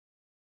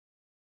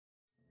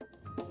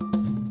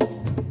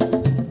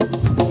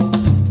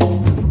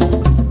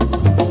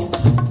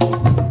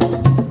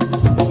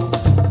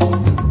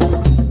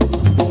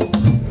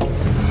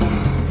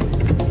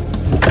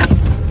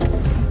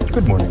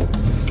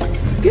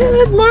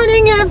Good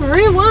morning,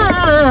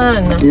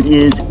 everyone. It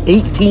is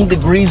 18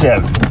 degrees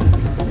out.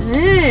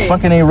 Hey.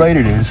 Fucking A right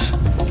it is.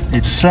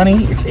 It's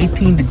sunny, it's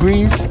 18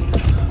 degrees.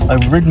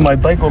 I've ridden my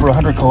bike over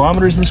 100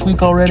 kilometers this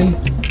week already.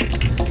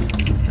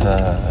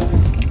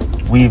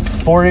 We've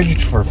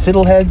foraged for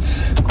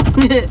fiddleheads.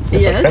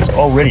 Yes. That's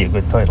already a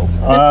good title.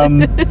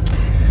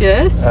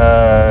 Yes.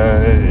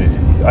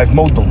 I've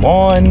mowed the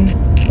lawn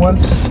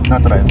once.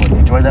 Not that I really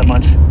enjoy that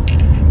much.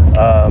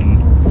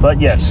 But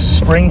yes,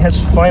 spring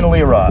has finally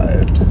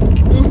arrived.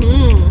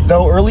 Mm-hmm.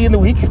 Though early in the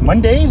week,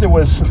 Monday,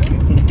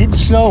 it did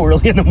snow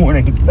early in the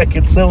morning. Like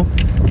you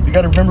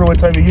gotta remember what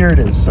time of year it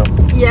is. So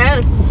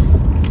Yes.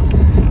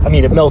 I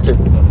mean, it melted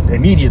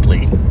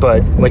immediately,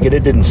 but like it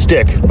didn't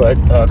stick. But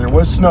there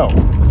was snow,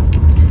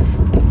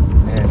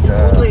 and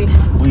Totally.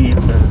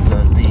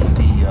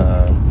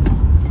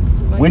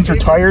 the winter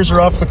tires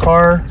are off the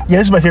car. Yeah,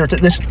 this is my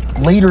favorite. This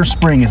later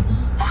spring is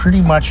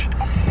pretty much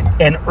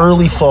an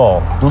early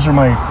fall. Those are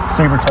my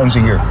favorite times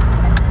of year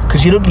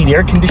because you don't need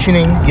air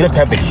conditioning. You don't have to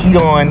have the heat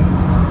on.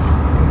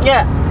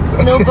 Yeah.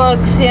 No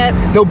bugs yet.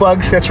 No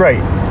bugs. That's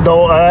right.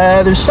 Though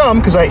there's some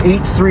because I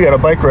ate 3 on a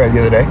bike ride the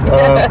other day.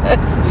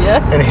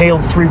 Yeah. And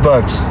hailed 3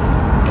 bugs.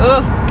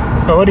 Oh.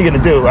 Well, what are you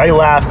gonna do? I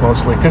laugh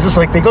mostly because it's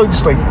like they go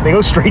straight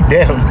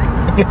down.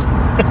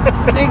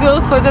 They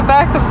go for the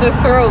back of the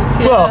throat.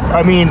 Yeah. Well,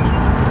 I mean,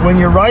 when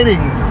you're riding,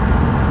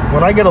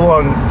 when I get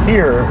along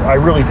here, I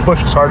really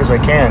push as hard as I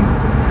can.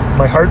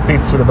 My heart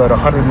beats at about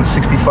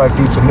 165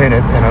 beats a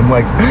minute, and I'm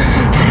like,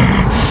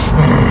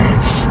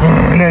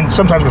 and then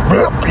sometimes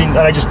and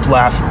I just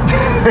laugh.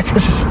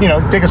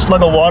 Take a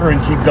slug of water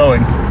and keep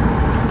going.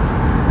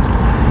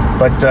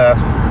 But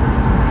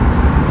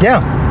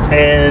yeah,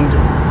 and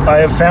I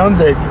have found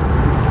that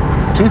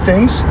 2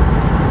 things.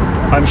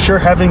 I'm sure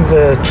having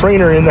the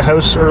trainer in the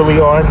house early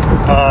on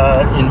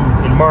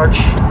in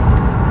March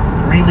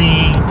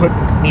really put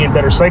me in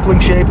better cycling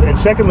shape. And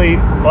secondly,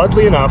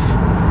 oddly enough,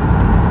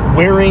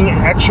 wearing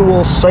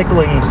actual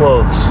cycling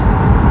clothes.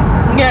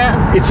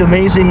 Yeah. It's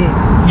amazing.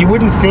 You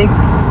wouldn't think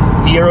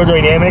the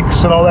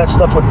aerodynamics and all that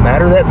stuff would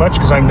matter that much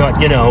because I'm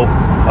not,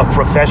 a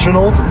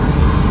professional.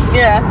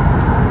 Yeah.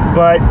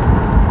 But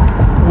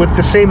with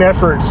the same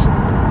efforts,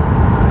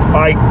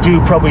 I do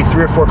probably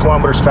 3 or 4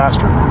 kilometers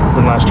faster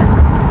than last year.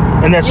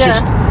 And that's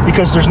just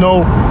because there's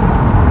no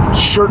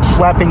shirt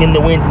flapping in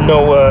the wind,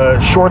 no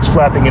shorts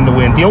flapping in the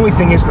wind. The only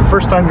thing is the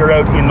first time you're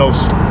out in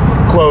those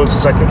clothes,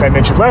 as I think I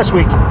mentioned last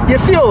week, you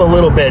feel a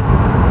little bit,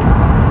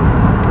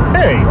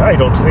 hey, I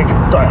don't think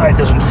it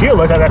doesn't feel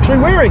like I'm actually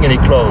wearing any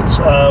clothes.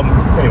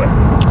 Anyway,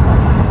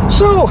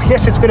 so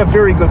yes, it's been a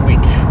very good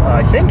week,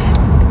 I think.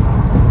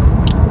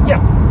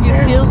 Yeah. You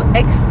feel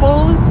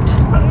exposed?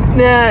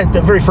 Nah,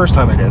 the very first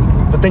time I did.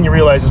 But then you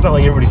realize it's not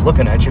like everybody's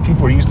looking at you.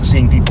 People are used to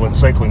seeing people in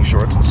cycling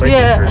shorts and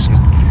cycling jerseys.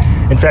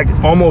 In fact,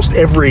 almost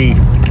every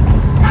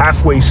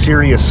halfway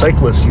serious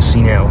cyclist you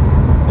see now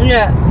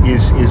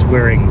is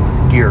wearing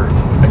gear.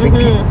 I think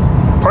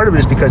part of it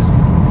is because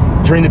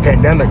during the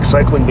pandemic,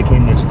 cycling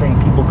became this thing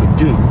people could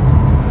do.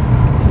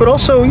 But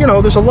also,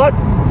 there's a lot.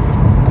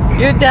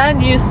 Your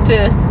dad used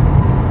to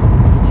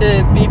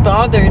be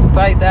bothered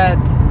by that,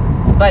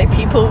 by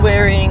people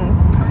wearing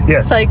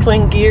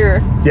cycling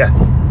gear. Yeah,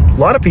 a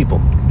lot of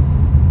people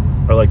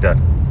are like that.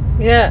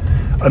 Yeah.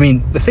 I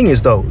mean, the thing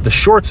is, though, the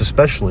shorts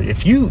especially,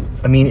 if you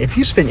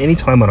spend any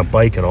time on a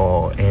bike at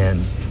all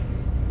and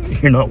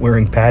you're not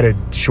wearing padded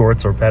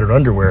shorts or padded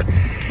underwear,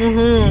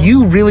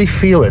 you really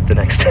feel it the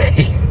next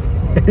day.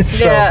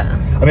 So,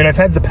 I mean, I've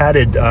had the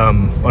padded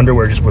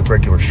underwear just with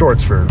regular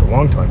shorts for a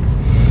long time.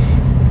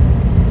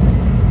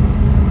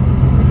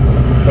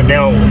 But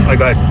now I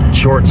got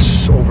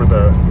shorts over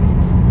the...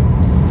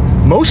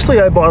 Mostly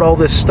I bought all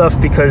this stuff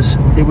because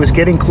it was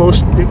getting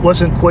close. It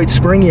wasn't quite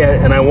spring yet,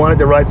 and I wanted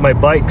to ride my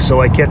bike,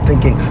 so I kept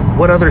thinking,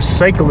 what other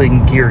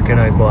cycling gear can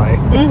I buy?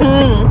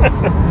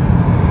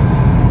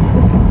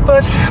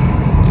 But,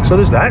 so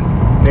there's that.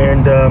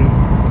 And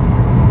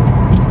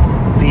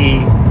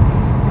the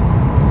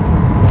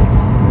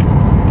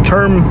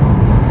term,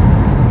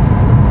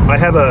 I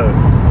have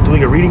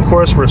doing a reading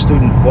course where a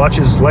student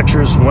watches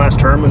lectures from last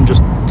term and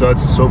just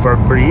does so far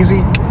pretty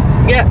easy.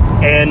 Yeah.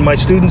 And my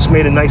students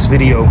made a nice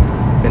video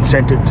and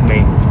sent it to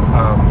me.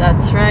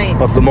 That's right.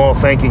 Of them all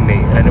thanking me,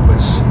 and it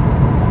was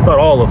not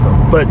all of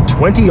them, but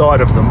 20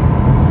 odd of them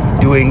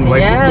doing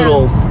like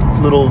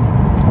little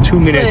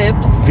 2-minute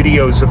clips,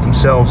 videos of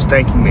themselves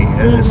thanking me,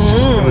 and it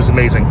was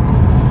amazing.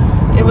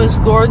 It was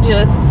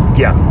gorgeous.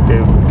 Yeah.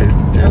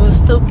 I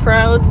was so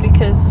proud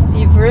because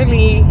you've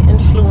really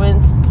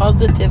influenced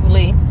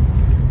positively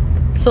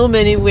so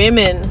many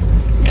women,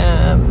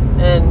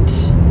 and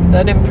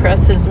that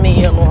impresses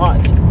me a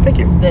lot. Thank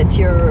you. That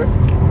you're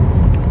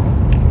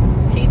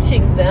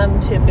teaching them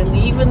to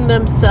believe in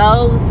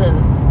themselves, and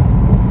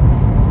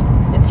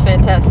it's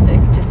fantastic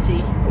to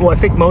see. Well, I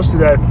think most of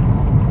that,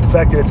 the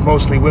fact that it's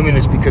mostly women,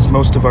 is because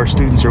most of our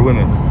students are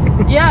women.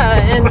 Yeah,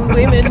 and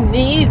women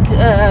need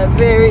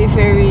very,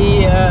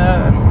 very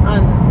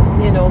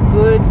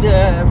good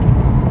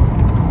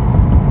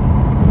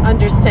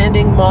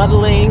understanding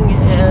modeling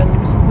and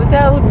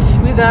without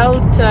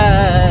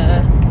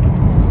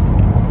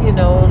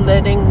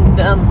letting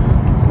them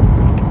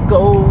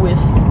go with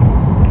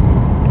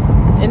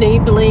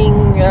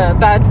enabling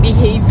bad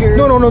behaviors.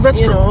 No,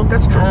 that's true.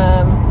 That's true.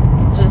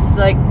 Just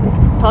like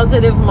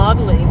positive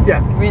modeling,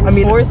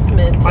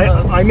 reinforcement.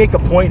 I make a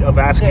point of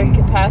asking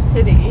their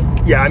capacity.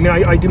 Yeah, I mean,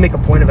 I do make a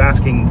point of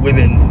asking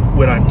women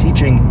when I'm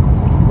teaching,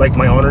 like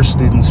my honors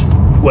students,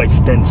 who I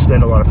spend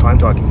a lot of time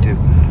talking to.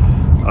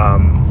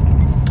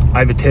 I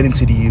have a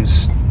tendency to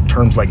use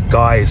terms like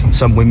guys, and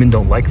some women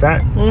don't like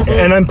that. Mm-hmm.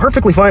 And I'm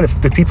perfectly fine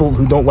if the people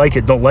who don't like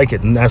it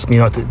and ask me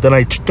not to. Then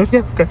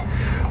okay.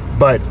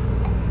 But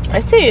I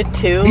say it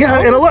too. Yeah,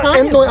 and a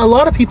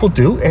lot of people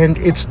do, and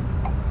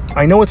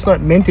I know it's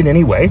not meant in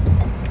any way.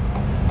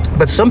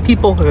 But some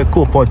people,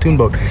 cool pontoon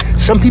boat.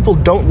 Some people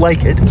don't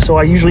like it, so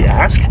I usually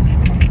ask.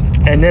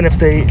 And then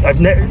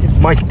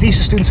my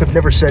thesis students have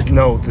never said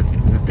no.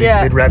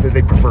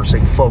 They'd prefer say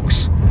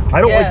folks.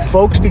 I don't like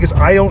folks because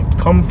I don't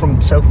come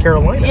from South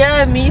Carolina.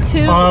 Yeah, me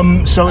too.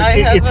 So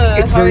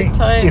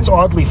it's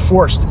oddly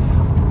forced.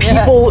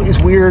 People is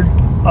weird,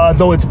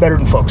 though it's better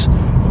than folks.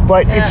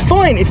 But it's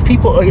fine if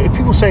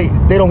people say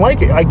they don't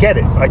like it. I get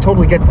it. I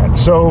totally get that.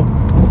 So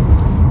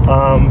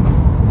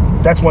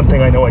that's one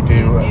thing I know I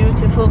do.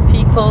 Beautiful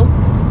people.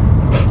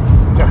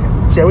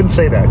 See, I wouldn't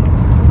say that.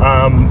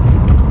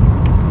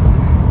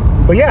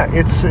 But yeah,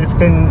 it's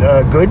been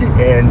good,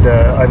 and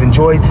I've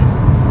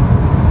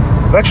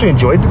actually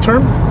enjoyed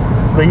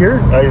the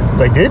year.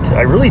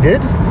 I really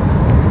did.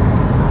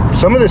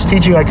 Some of this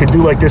teaching I could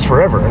do like this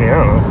forever. I mean,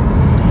 I don't know.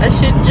 I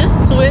should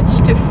just switch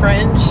to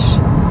French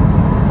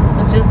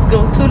and just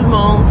go tout le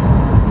monde.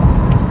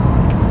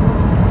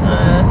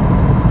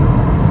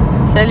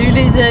 Salut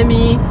les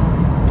amis.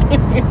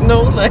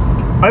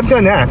 I've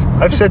done that.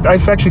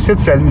 I've actually said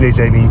salut les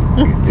amis.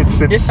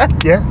 It's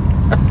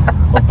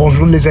Or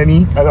bonjour les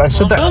amis. I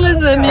said bonjour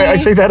les amis. I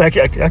say that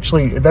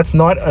actually. That's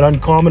not an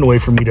uncommon way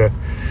for me to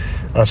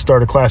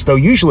start a class. Though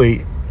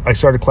usually I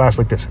start a class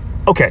like this.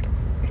 Okay.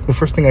 The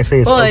first thing I say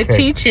is okay. I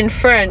teach in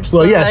French,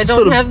 so I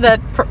don't have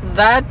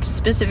that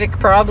specific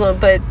problem.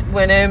 But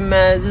when I'm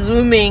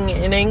Zooming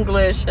in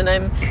English and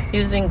I'm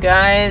using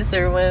guys,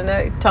 or when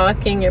I'm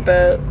talking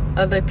about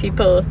other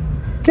people,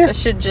 I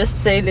should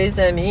just say les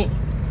amis.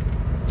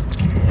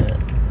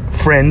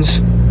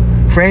 Friends.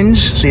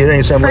 So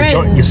you sound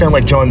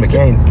like John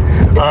McCain.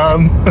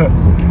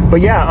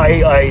 But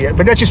yeah,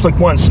 but that's just like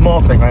one small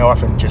thing. I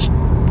often just.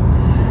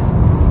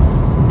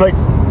 But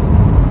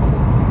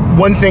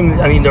one thing,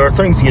 I mean, there are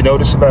things you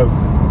notice about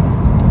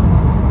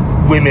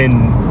women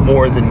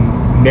more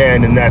than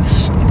men, and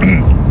that's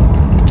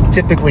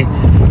typically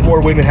more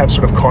women have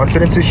sort of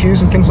confidence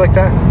issues and things like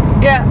that.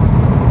 Yeah.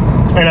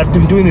 And I've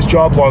been doing this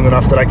job long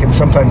enough that I can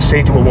sometimes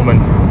say to a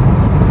woman,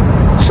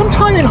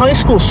 sometime in high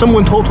school,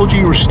 someone told you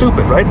you were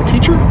stupid, right? The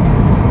teacher?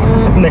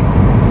 And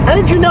how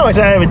did you know? I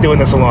said, I've been doing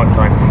this a long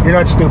time. You're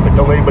not stupid.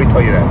 Don't let anybody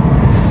tell you that.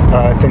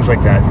 Things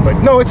like that.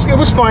 But no, it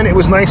was fun. It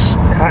was nice.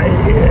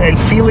 And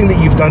feeling that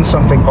you've done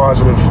something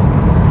positive,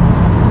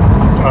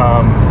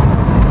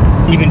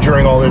 even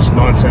during all this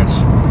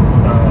nonsense.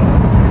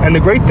 And the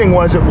great thing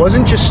was, it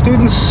wasn't just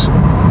students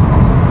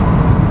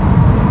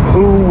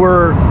who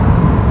were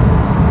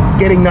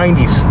getting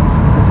 90s.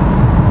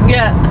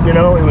 Yeah.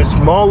 It was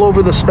from all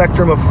over the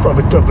spectrum of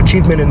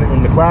achievement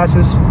in the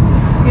classes.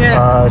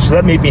 Yeah. So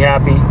that made me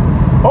happy.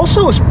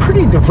 Also, it's a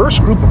pretty diverse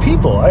group of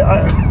people.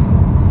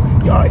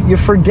 You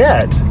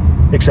forget,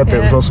 except that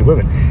it was mostly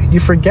women, you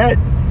forget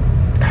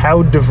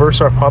how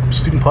diverse our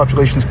student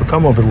population's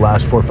become over the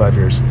last 4 or 5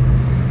 years.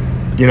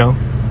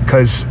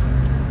 Because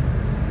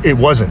it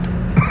wasn't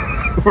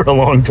for a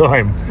long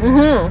time.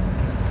 Mm-hmm.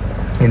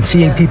 And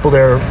seeing people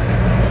there,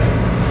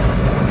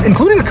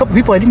 including a couple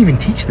people I didn't even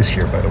teach this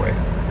year, by the way.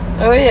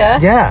 Oh, yeah?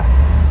 Yeah.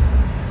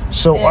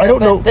 So I don't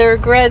know. They're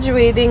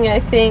graduating, I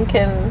think,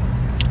 and...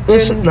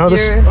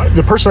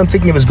 the person I'm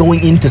thinking of is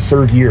going into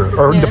third year,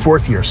 or into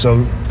fourth year,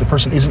 so the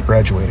person isn't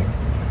graduating.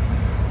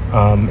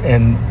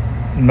 And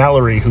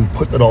Mallory, who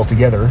put it all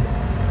together,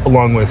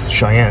 along with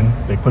Cheyenne,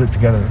 they put it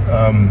together.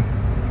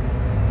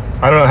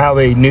 I don't know how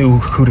they knew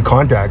who to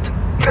contact.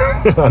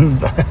 I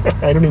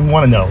don't even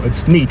want to know.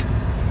 It's neat.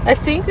 I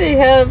think they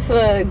have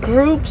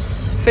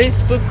groups,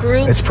 Facebook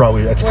groups. That's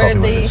probably what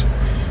it is.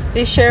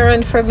 They share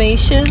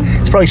information.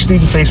 It's probably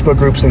student Facebook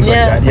groups, things like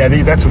that. Yeah,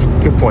 that's a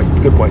good point.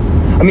 Good point.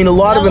 I mean, a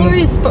lot of them...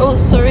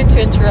 sorry to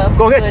interrupt.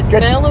 Go ahead.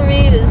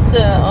 Mallory is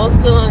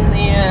also on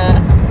the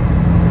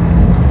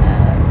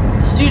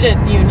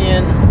student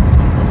union,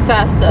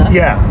 SASA.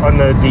 Yeah, on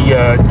the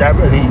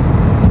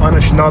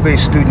Anishinaabe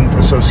Student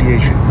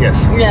Association.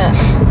 Yes. Yeah.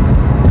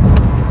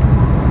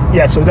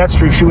 Yeah, so that's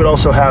true. She would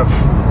also have...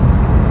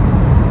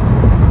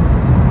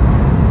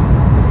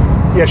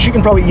 Yeah, she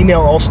can probably email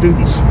all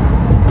students.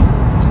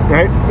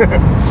 Right?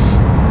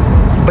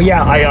 But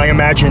yeah, I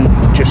imagine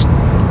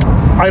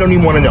I don't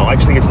even want to know. I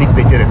just think it's neat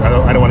they did it. I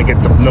don't want to get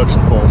the nuts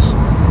and bolts.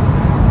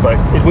 But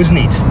it was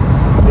neat.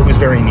 It was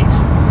very neat.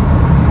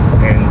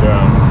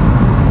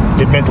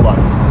 And it meant a lot.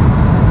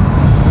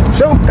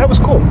 So that was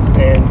cool.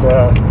 And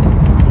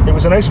it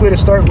was a nice way to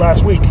start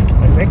last week.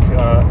 think.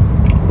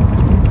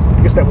 I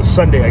guess that was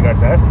Sunday I got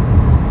that.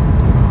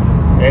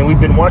 And we've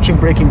been watching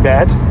Breaking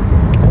Bad.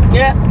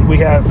 Yeah. We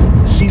have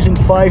season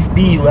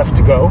 5B left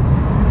to go.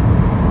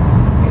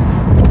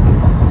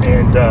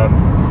 And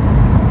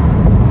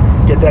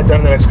get that done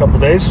in the next couple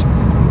of days.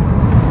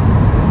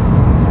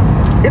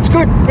 It's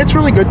good. It's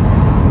really good.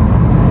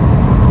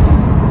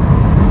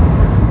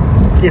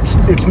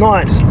 It's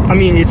not. I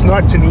mean, it's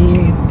not to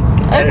me.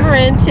 I've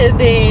rented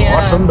a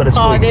awesome, but it's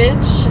really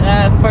cottage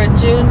for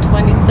June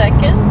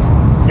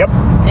 22nd. Yep.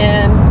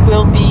 And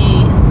we'll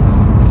be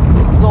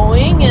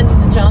going, and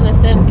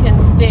Jonathan can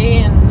stay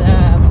and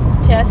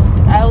test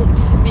out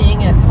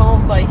being at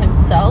home by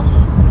himself.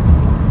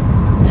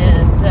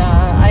 And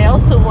I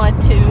also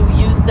want to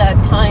use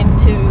that time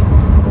to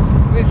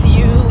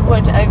review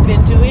what I've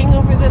been doing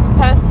over the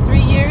past 3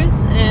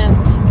 years and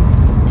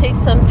take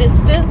some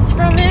distance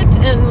from it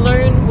and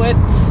learn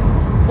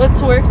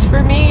what's worked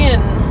for me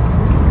and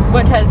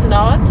what has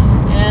not,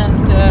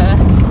 and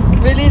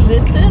really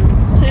listen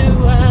to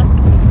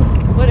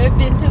what I've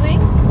been doing.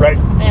 Right.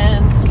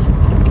 And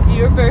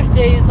your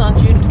birthday is on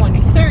June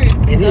 23rd.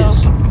 It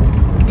is.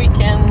 We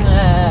can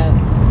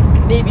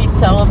maybe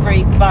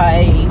celebrate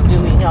by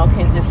doing all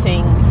kinds of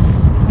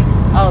things.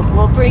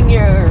 We'll bring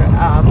your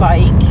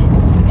bike,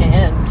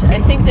 and I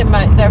think there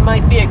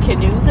might be a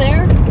canoe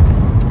there.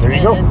 There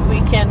you go. And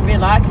we can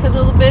relax a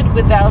little bit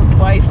without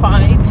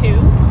Wi-Fi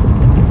too.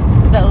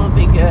 That will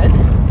be good.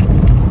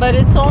 But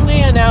it's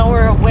only an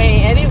hour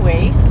away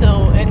anyway,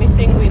 so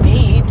anything we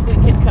need, we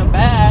can come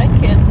back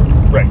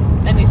and right.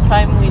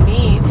 anytime we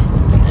need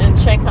and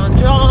check on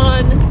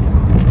John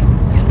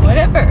and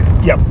whatever.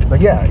 Yep.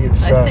 But yeah,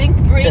 it's. I think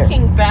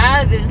Breaking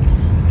Bad is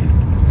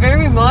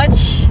very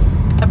much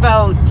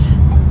about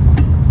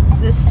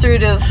this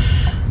sort of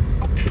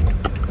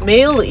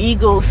male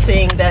ego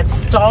thing that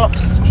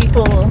stops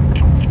people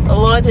a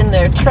lot in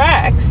their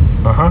tracks.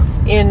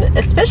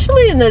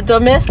 Especially in the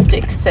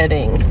domestic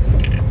setting,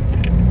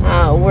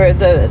 where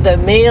the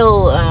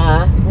male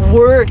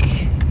work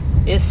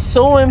is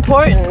so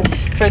important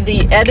for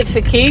the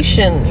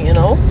edification, you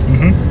know.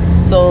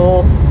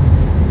 So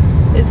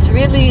it's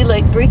really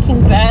like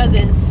Breaking Bad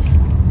is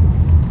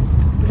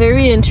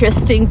very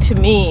interesting to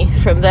me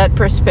from that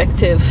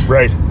perspective.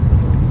 Right.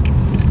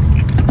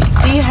 You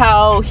see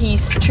how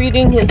he's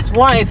treating his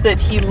wife that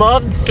he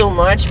loved so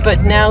much,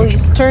 but now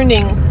he's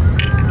turning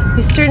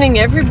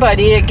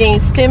everybody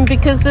against him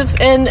because of,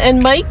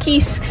 and Mikey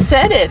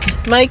said it.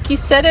 Mikey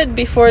said it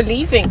before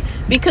leaving,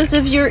 because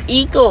of your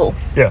ego.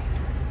 Yeah.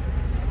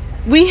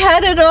 We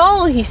had it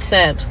all, he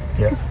said.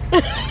 Yeah.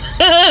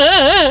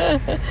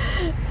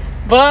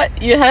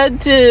 But you had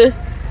to,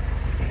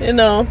 you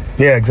know.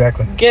 Yeah,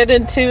 exactly. Get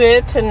into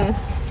it and.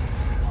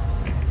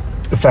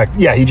 The fact,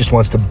 yeah, he just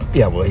wants to.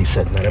 Yeah, well, he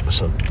said in that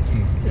episode,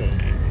 he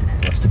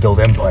wants to build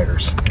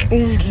empires.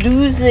 He's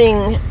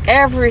losing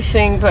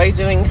everything by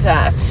doing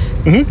that.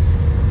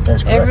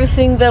 That's correct.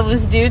 Everything that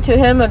was due to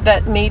him,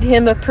 that made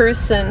him a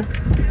person.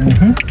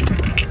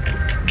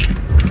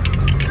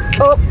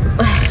 Oh,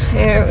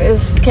 here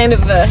is kind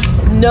of a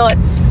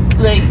nuts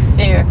place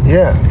here.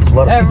 Yeah, it's a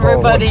lot of people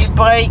everybody all at once.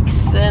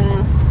 bikes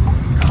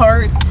and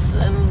carts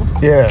and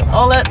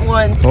all at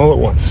once. All at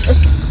once.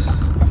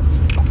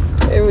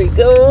 There we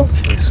go.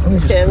 Okay, so let me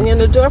just I'm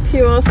gonna drop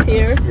you off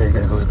here. Yeah, you're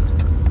gonna go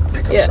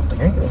pick up something,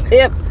 eh? Okay.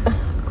 Yep.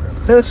 Grab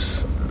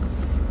this.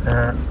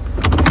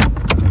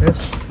 This.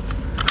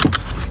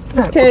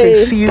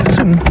 Okay. See you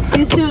soon. See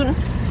you soon.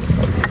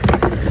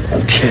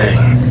 Okay.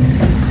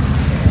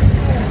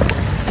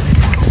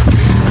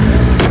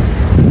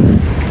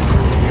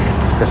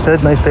 Like I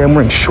said, nice day. I'm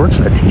wearing shorts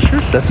and a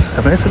t-shirt. That's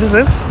how nice it is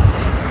out.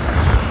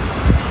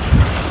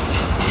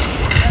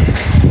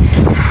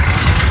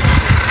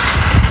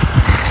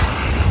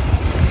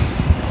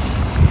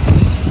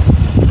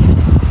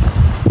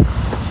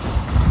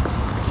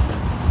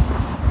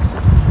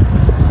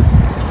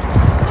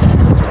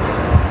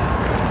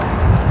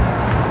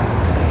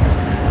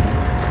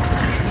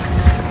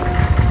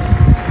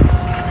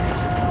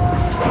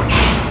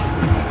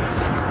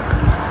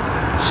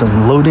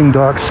 Some loading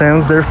dock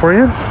sounds there for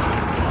you.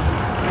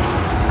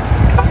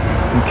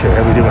 Okay,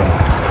 how we doing?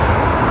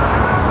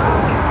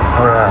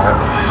 All right.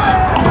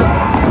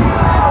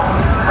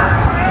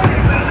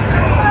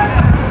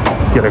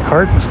 Get a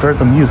cart and start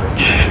the music.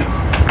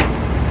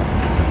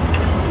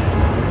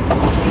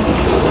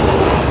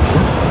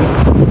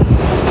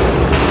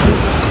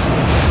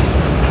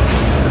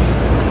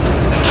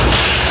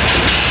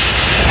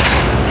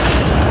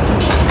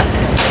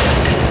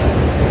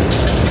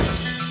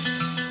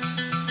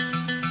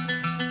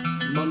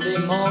 Monday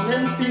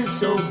morning feels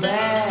so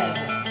bad.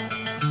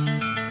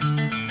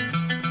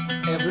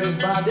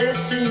 Everybody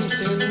seems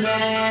to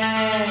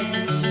nag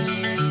me.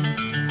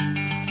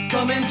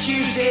 Coming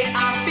Tuesday,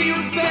 I feel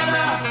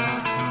better.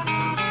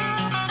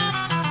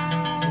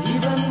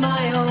 Even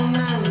my old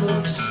man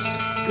looks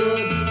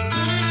good.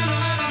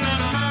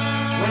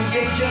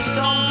 Wednesday just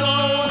don't go.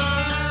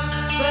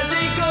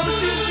 Thursday goes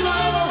too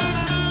slow.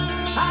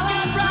 I'll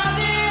have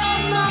Friday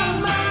on my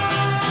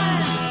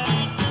mind.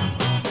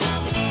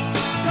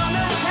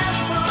 Gonna have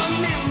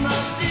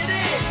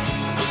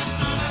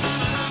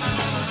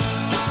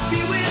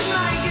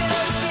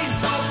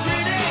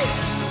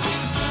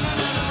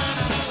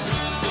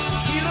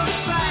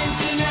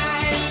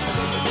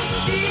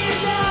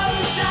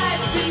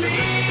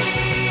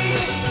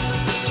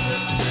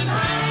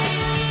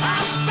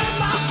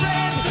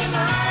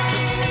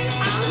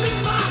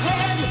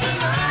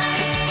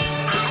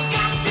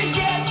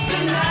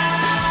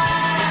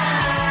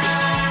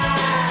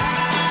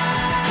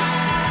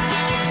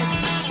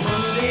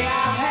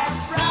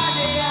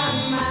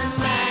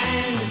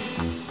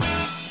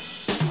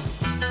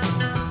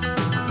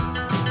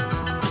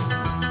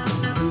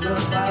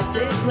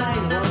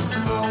explain once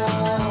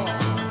more.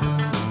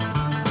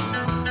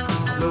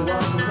 No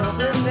one,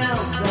 nothing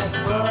else that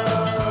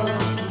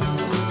was me.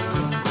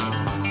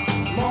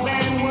 More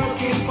than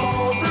working for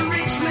the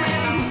rich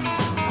man.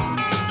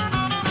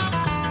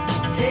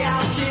 Hey,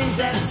 I'll change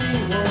that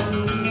scene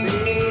one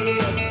day.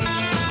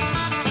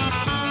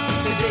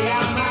 Today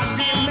I might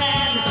be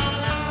mad.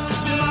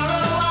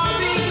 Tomorrow I'll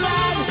be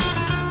glad.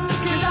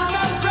 'Cause I'm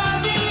not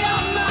Friday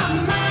on my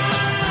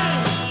mind.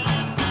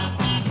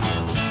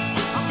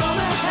 I'm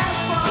gonna have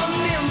fun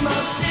in my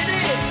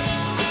city.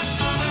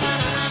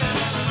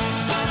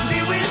 Be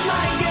with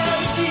my girl,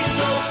 she's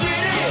so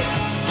pretty.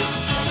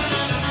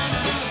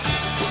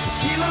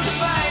 She looks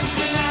fine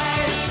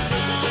tonight.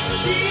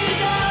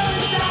 She's all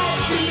the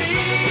side to me.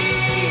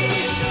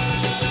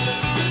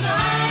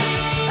 Tonight,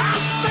 I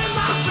spend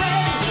my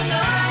friend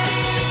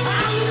tonight.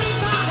 I lose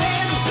my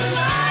head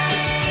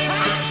tonight.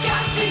 I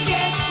got to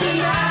get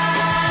tonight.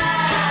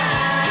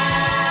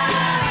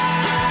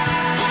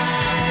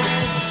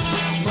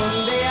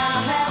 Monday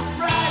I'll have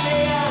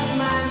Friday on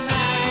my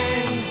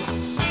mind.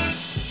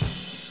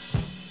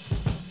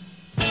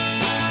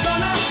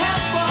 Gonna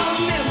have fun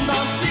in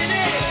the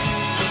city.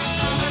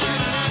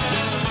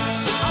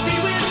 I'll be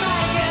with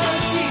my girl,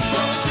 she's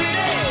so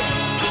pretty.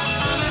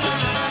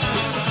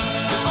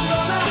 I'm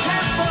gonna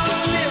have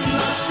fun in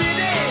the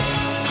city.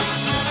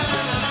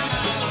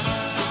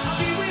 I'll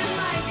be with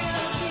my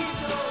girl, she's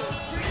so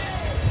pretty.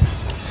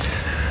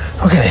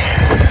 Okay.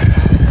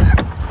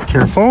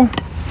 Careful.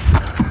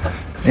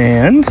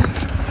 And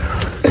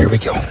there we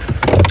go.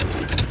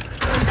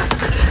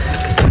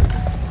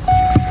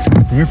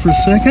 There for a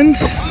second.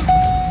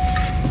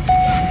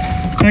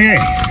 Okay,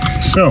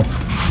 so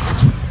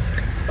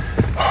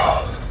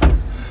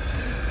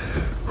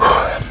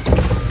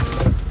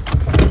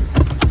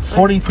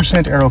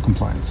 40% aero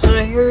compliance.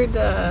 I heard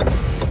a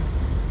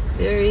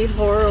very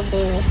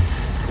horrible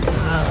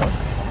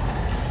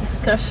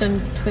discussion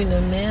between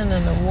a man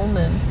and a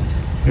woman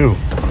Ooh.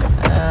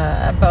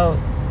 about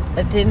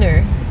a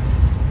dinner,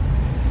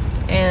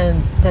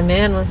 and the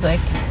man was like,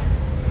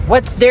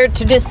 "What's there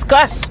to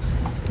discuss?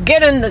 Get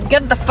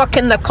the fuck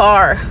in the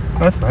car."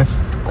 That's nice.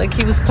 Like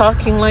he was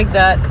talking like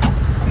that.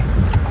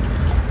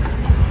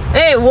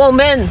 Hey,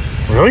 woman.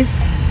 Really?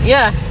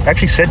 Yeah,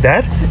 Actually said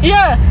that?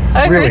 yeah.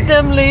 I Really? heard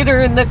them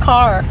later in the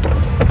car,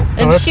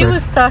 and that's she nice.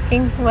 was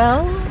talking.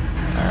 Well,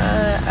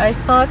 I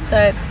thought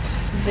that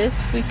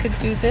we could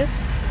do this,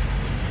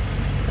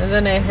 and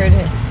then I heard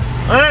it.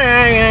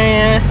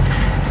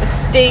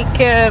 Steak,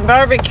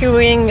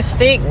 barbecuing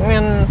steak,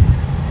 and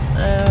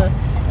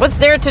what's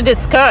there to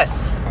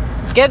discuss?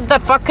 Get the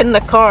fuck in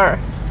the car.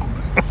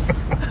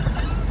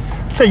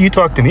 That's how you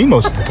talk to me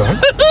most of the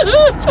time.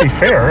 Let's be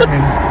fair. I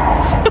mean,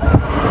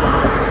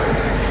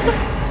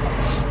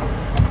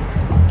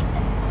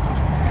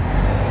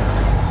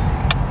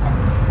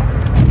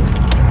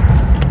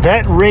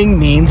 that ring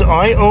means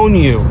I own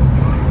you,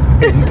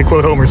 to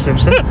quote Homer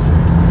Simpson.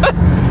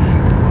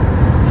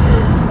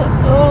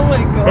 Oh my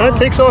god. It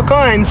takes all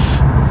kinds.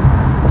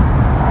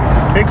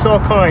 Takes all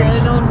kinds.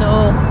 I don't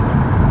know.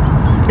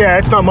 Yeah,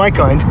 it's not my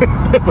kind,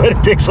 but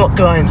it takes all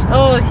kinds.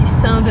 Oh, he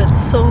sounded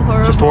so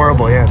horrible. Just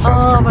horrible, yeah, it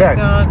sounds oh pretty bad.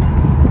 my god.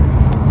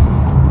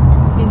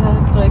 He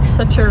had like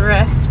such a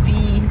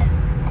raspy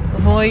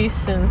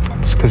voice, and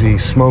It's because he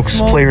smokes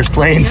smoked- players'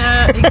 planes.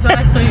 Yeah,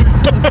 exactly.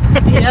 So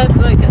he had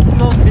like a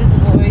smoker's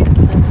voice.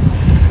 And,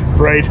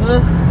 Right.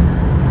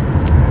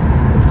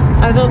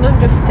 I don't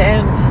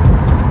understand.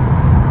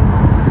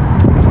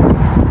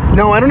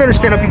 No, I don't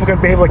understand how people can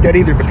behave like that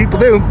either, but people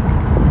do.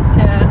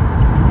 Yeah.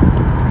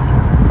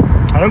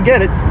 I don't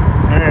get it.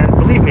 And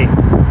believe me,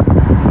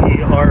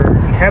 we are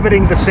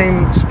inhabiting the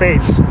same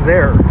space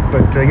there.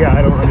 But yeah,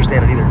 I don't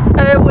understand it either.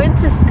 I went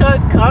to Scott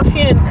Coffee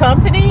and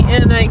Company,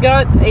 and I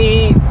got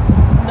a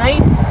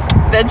nice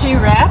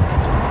veggie wrap.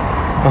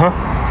 Uh-huh.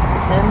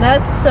 And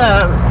that's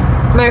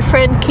my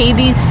friend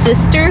Katie's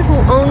sister who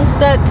owns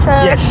that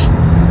Yes.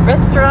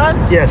 restaurant,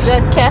 Yes.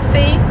 that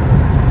cafe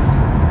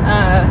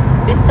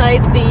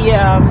beside the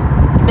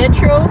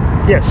metro.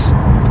 Yes.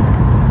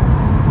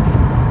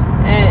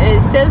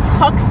 It says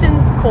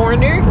Huxon's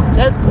Corner.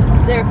 That's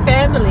their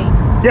family.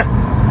 Yeah.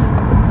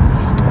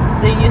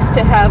 They used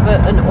to have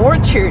an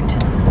orchard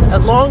a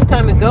long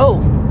time ago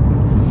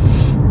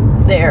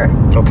there.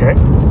 Okay.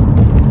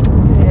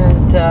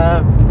 And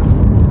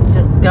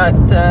just got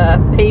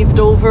paved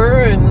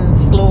over, and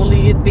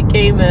slowly it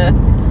became a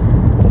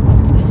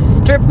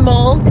strip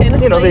mall kind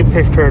of You know, they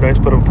place. pick Paradise,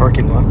 put them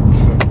parking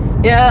lots,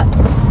 Yeah,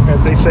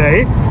 as they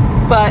say.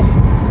 but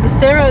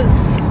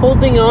Sarah's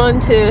holding on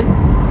to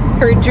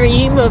her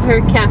dream of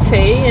her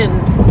cafe,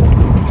 and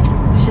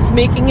she's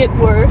making it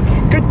work.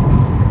 Good.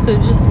 So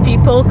just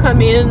people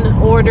come in,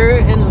 order,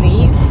 and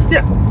leave.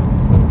 Yeah.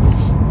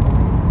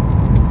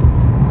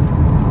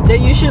 They're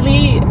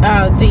usually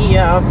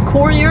the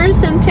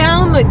couriers in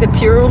town, like the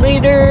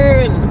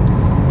Purolator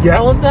and Yeah.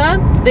 all of that.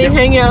 They Yeah.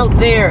 hang out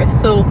there.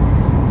 So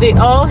they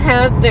all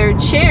had their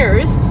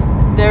chairs,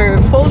 their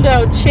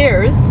fold-out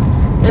chairs,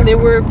 and they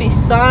were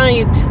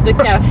beside the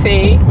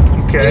cafe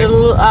Okay. in a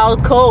little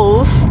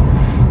alcove.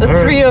 The All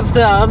right. three of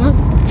them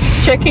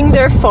checking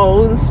their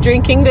phones,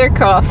 drinking their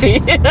coffee.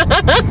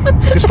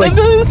 Just like-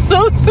 That was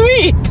so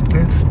sweet.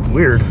 It's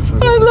weird. So-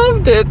 I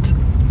loved it.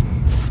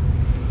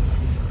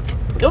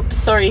 Oops,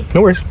 sorry.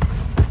 no worries.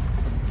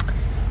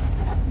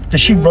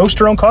 Does she roast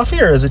her own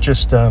coffee, or is it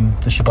just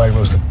does she buy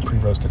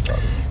pre-roasted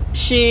coffee?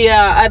 She,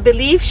 I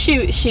believe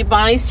she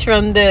buys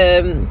from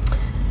the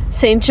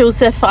St.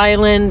 Joseph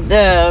Island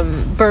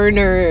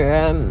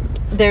burner.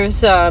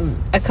 There's a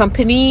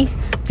company,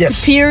 Yes,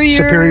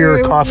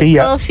 Superior Coffee,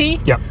 yeah. Coffee,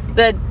 Yeah.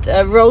 that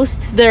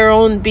roasts their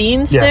own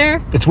beans Yeah,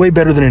 there. it's way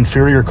better than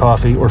inferior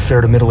coffee or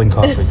fair to middling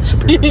coffee.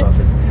 Superior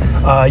coffee.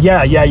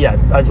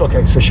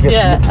 Okay, so she gets.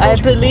 Yeah, from I those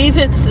people. believe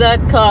it's that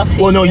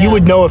coffee. Well, no, yeah. you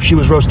would know if she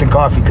was roasting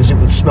coffee because it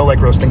would smell like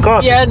roasting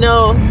coffee. Yeah,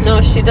 no,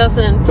 she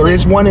doesn't. There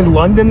is one in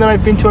London that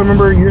I've been to. I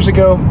remember years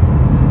ago.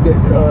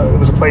 It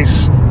was a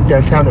place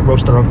downtown that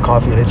roasts their own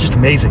coffee, and it's just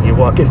amazing. You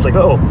walk in, it's like,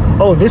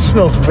 oh, this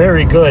smells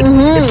very good.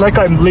 Mm-hmm. It's like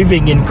I'm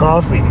living in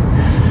coffee.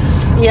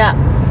 Yeah,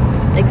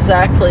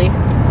 exactly.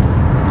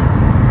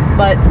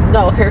 But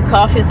no, her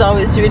coffee is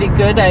always really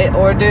good. I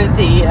order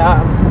the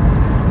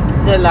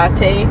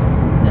latte.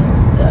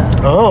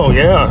 And, Oh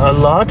yeah, a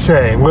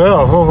latte.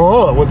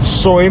 Well, with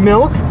soy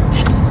milk.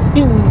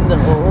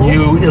 no,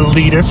 You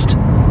elitist.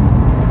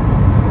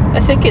 I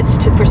think it's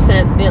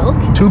 2% milk.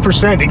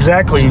 2%,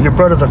 exactly. You're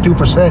part of the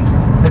 2%.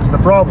 That's the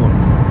problem.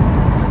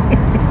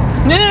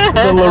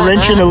 The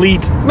Laurentian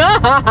elite.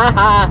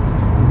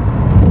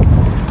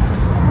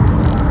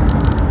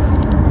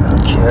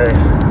 Okay.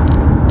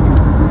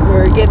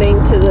 We're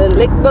getting to the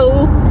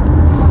Lickbo.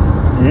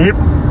 Yep.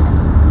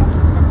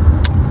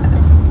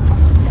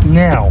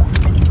 Now,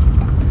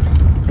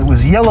 it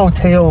was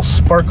yellowtail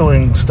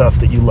sparkling stuff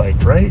that you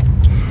liked, right?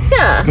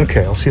 Yeah.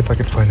 Okay, I'll see if I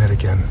can find that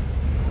again.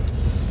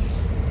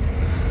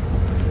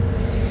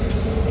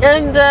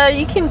 And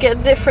you can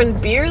get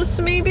different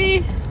beers,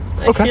 maybe.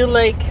 I Okay. feel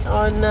like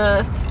on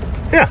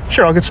Yeah,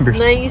 sure, I'll get some beers.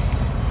 nice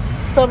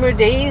summer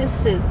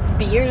days,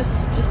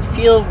 beers just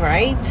feel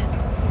right.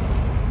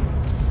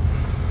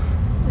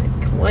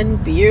 Like one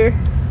beer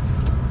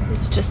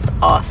is just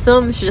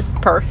awesome. It's just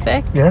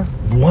perfect. Yeah,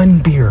 one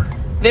beer.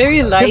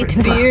 Very light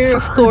Never beer,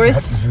 of heard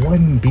course. that.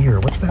 One beer.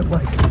 What's that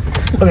like?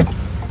 Okay.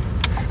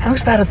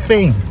 How's that a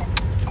thing?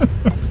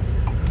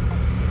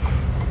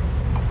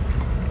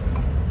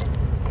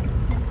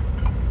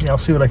 Yeah, I'll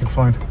see what I can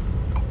find.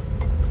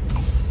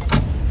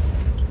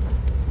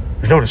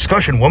 There's no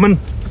discussion, woman.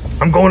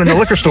 I'm going in the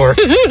liquor store.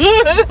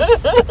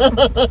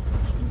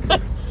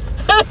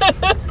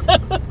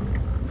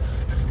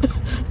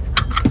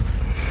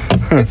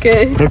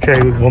 Okay. Okay,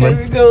 There woman.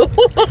 we go.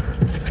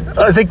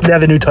 I think now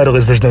the new title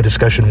is "There's No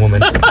Discussion,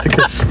 Woman." I think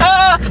it's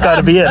got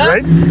to be it,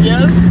 right?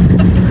 Yes.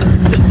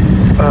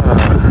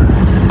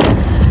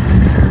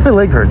 My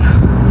leg hurts.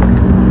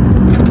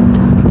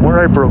 Where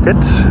I broke it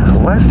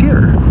last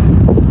year.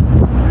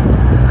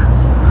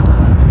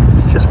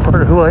 It's just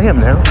part of who I am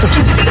now.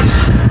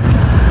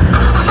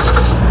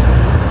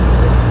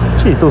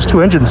 Gee, those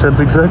two engines sound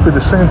exactly the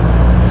same.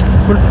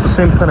 What if it's the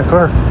same kind of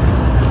car?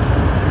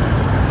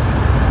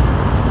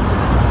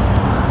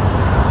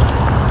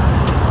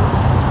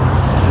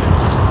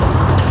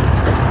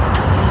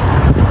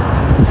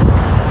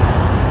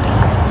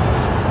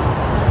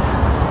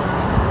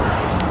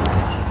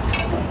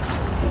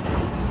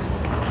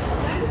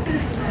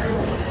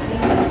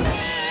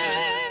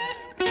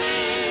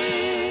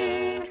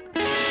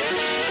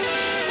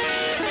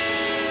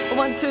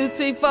 One, two,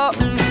 three, four.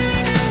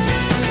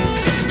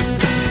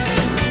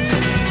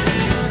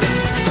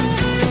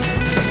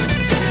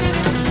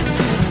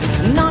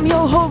 Nam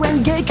yo ho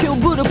and gay kill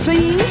Buddha,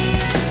 please.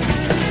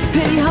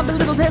 Pity humble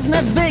little peasant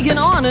that's begging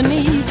on her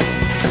knees.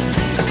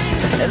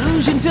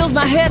 Illusion fills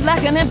my head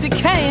like an empty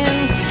can.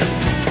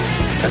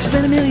 I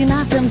spent 1,000,000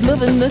 lifetimes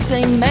loving the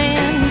same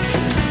man.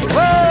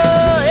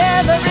 Whoa,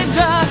 every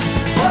drop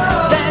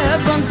that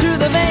run through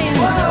the vein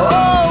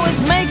always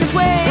make its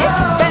way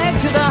back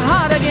to the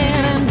heart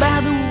again. And by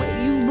the way,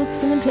 you look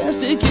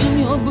fantastic in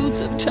your boots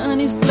of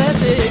Chinese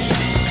plastic.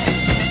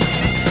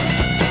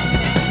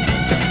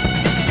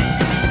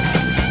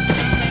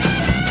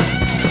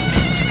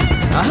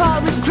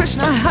 Hare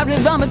Krishna, Hare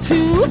Rama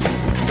too.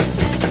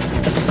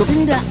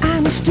 Govinda,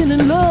 I'm still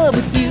in love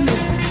with you.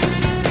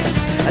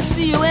 I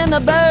see you in the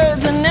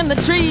birds and in the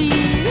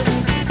trees.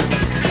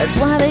 That's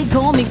why they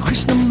call me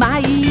Krishna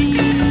Mai.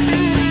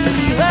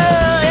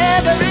 Well,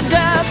 every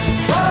drop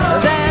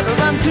that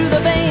run through the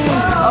vein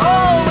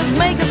always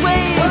make its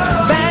way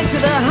back to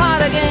the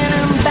heart again.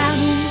 And bow,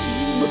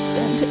 you look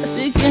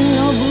fantastic in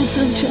your boots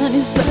of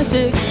Chinese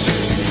plastic.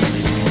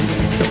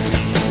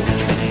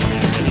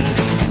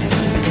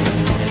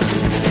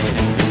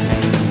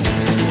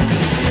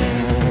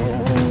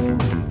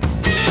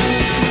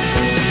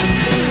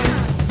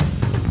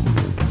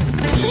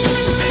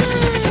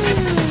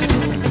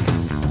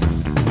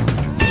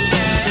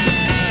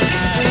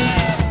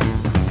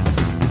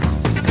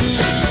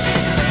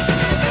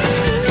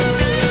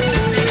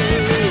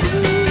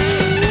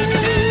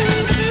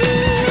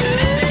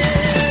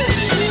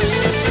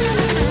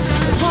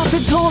 The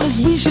prophet told us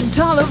we should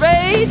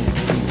tolerate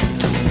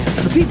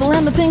people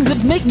and the things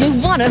that make me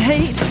wanna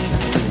hate.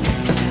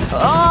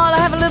 Oh,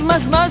 have a little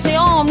mercy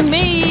on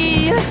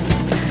me.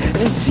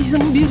 And see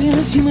some beauty in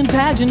this human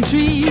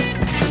pageantry.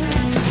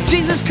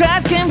 Jesus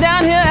Christ came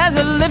down here as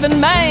a living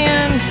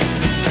man.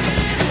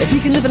 If he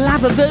can live a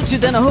life of virtue,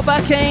 then I hope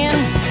I can.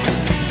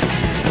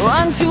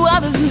 Unto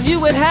others as you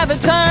would have it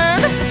turn.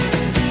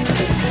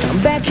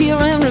 I'm back here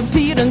and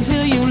repeat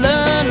until you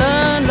learn.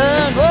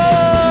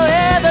 Oh,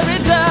 every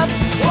drop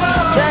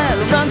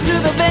that'll run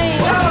through the vein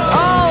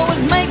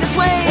always make its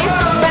way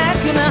back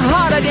in the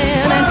heart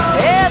again. And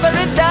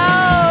every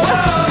dog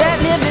that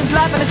lived his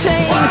life in a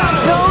chain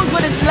knows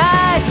what it's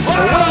like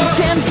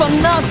waiting for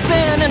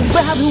nothing. And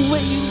by the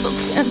way, you look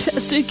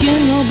fantastic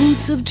in your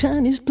boots of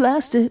Chinese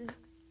plastic.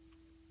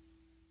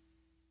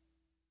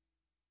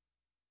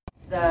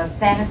 The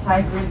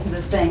sanitizer into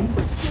the thing,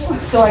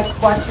 so I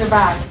watched your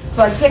back.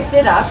 So I picked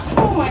it up.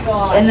 Oh my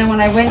god. And then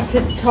when I went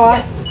to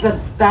toss the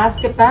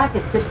basket back,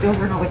 it tipped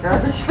over into the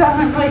garbage can.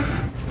 I'm like,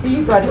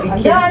 you gotta be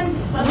kidding.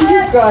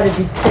 You gotta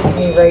be kidding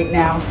me right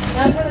now.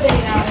 Done for the day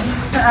now.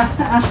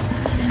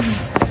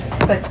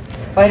 But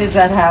why does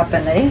that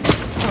happen, eh?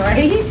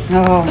 Right?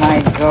 Oh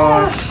my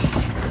gosh.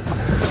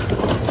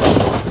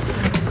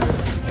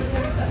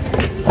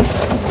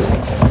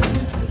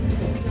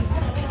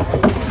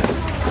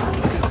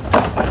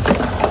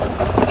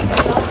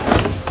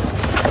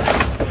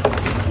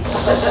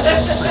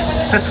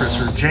 Tetris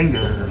or Jenga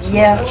or something.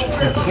 Yeah.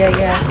 Such. Yes.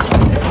 Yeah.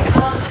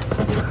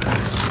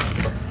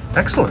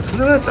 Excellent.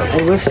 Look at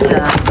that. I wish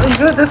Oh, you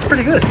good? That's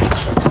pretty good. I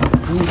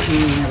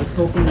was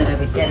hoping that I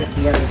would get it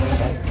the other way,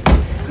 but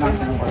it's not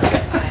gonna work.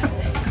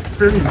 It's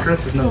very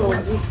impressive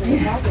nonetheless.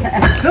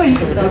 No,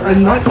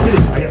 I'm not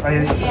kidding.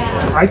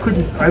 I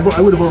couldn't, I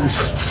would have always,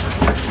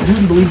 I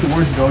wouldn't believe the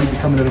words that already be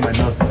coming out of my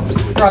mouth.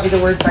 Probably the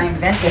words I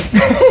invented.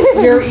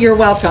 You're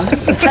welcome.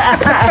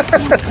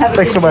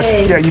 Thanks so much.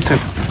 Yeah, you too.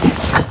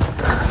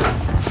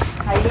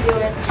 How you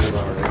doing?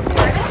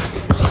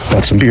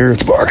 Got some beer,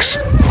 it's box.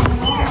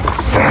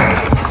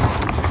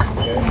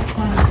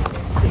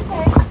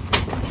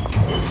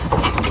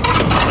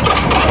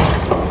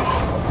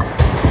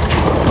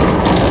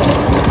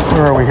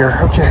 Where are we here?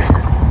 Okay.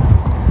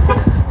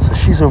 So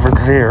she's over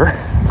there.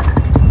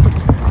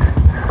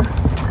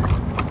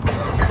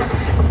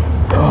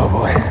 Oh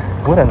boy,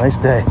 what a nice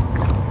day.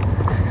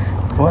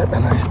 What a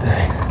nice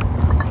day.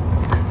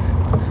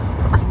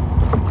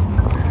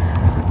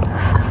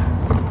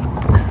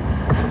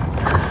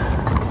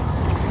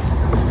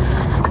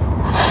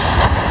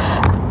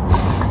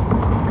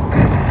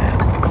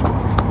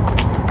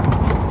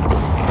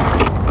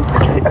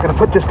 Okay, I gotta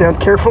put this down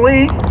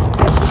carefully.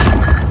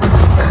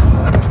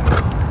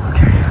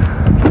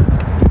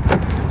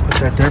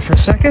 That there for a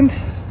second.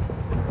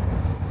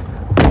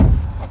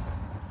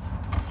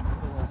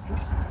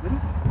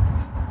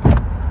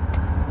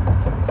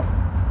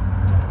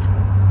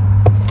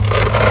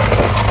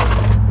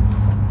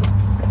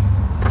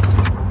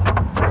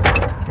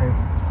 Okay.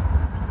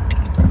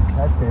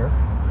 That there.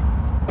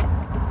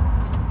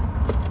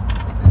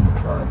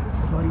 God, this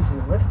is not easy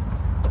to lift.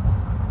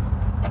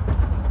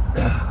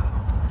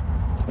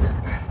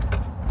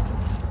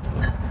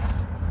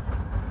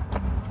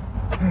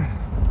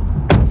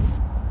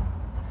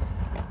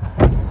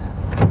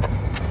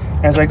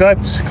 As I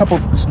got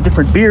some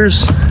different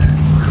beers.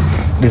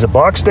 It is a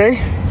box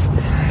day.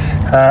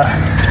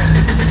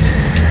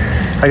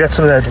 I got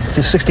some of that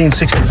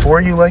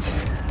 1664 you like,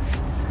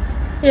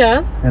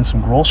 Yeah. and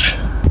some Grolsch.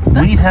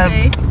 We have,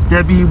 okay.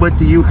 Debbie, what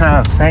do you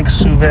have? Thanks,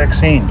 Sue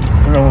Vaccine.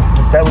 I don't know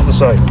if that was the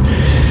side.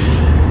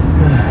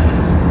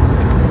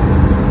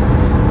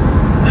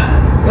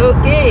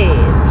 Okay.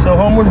 So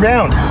homeward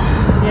bound.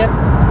 Yep.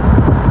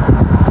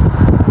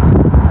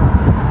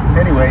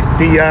 Anyway,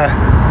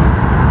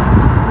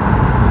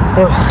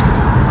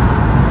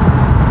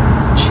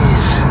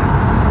 jeez.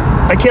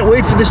 I can't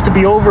wait for this to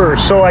be over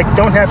so I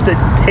don't have to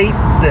tape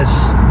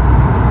this.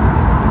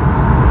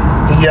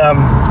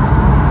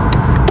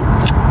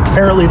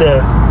 Apparently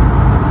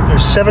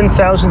there's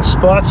 7,000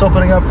 spots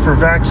opening up for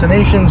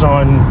vaccinations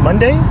on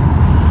Monday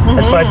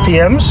at 5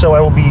 p.m. So I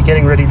will be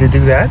getting ready to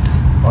do that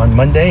on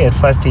Monday at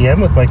 5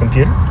 p.m. with my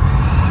computer.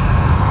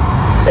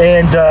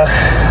 And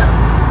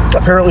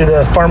apparently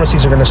the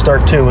pharmacies are going to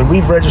start too. And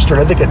we've registered,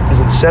 I think, is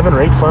it 7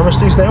 or 8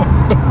 pharmacies now?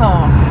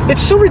 Oh.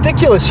 It's so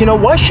ridiculous. You know,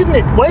 why isn't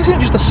it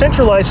just a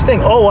centralized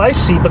thing? Oh, I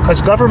see,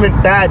 because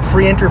government bad,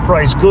 free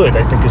enterprise good,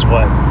 I think is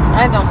why.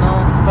 I don't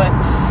know, but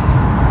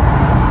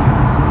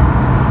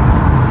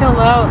fill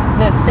out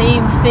the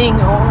same thing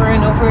over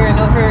and over and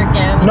over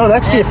again. No,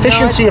 that's the and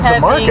efficiency of not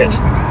the market.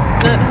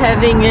 Not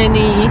having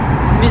any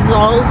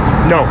result.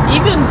 No.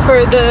 Even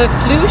for the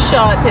flu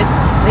shot,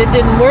 it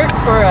didn't work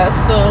for us.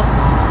 So.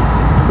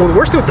 Well, the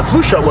worst thing with the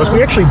flu shot was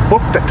we actually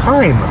booked the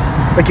time.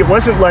 Like, it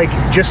wasn't like,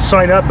 just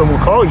sign up and we'll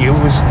call you.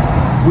 It was,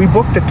 we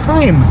booked the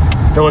time.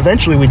 Though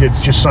eventually we did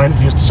just sign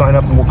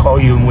up and we'll call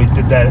you, and we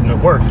did that and it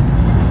worked.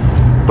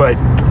 But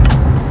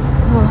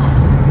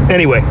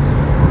anyway,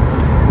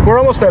 we're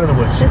almost out of the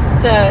woods.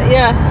 Just,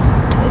 yeah.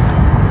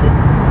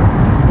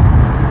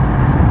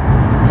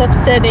 It's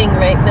upsetting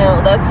right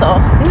now, that's all.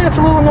 Yeah, it's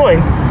a little annoying.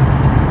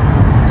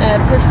 I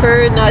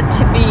prefer not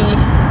to be.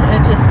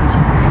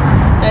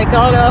 I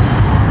got off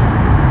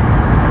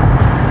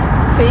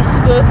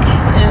Facebook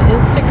and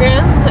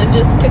Instagram. I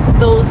just took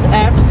those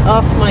apps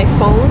off my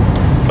phone.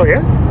 Oh,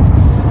 yeah?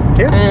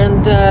 Yeah.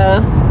 And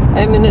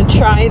I'm going to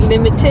try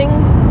limiting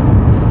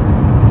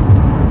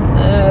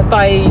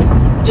by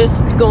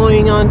just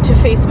going onto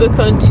Facebook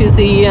onto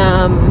the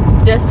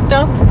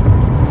desktop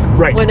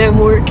Right. when I'm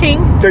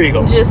working. There you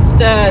go. Just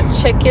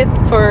check it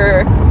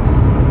for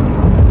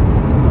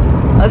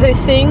other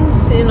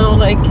things, you know,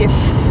 like if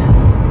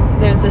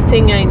there's a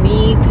thing I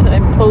need,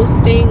 I'm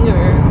posting,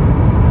 or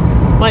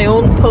my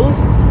own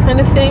posts kind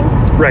of thing.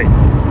 Right.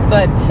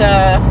 But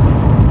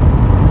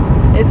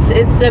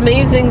it's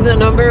amazing the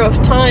number of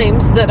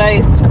times that I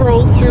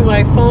scroll through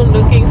my phone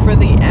looking for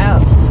the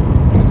app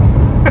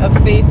of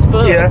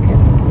Facebook. Yeah.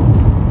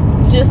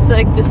 Just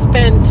like to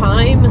spend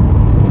time,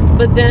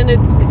 but then it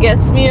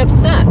gets me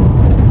upset.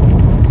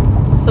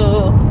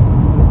 So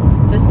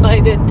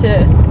decided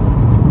to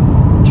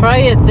try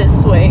it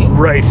this way.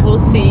 Right. We'll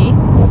see.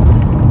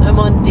 I'm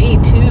on day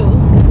 2.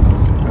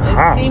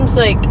 Aha. It seems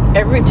like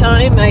every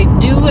time I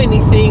do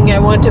anything, I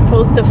want to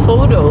post a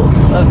photo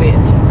of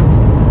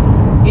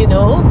it. You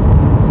know?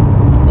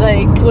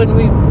 Like when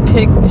we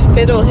picked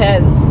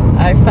Fiddleheads,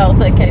 I felt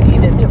like I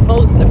needed to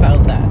post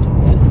about that.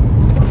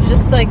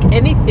 Just like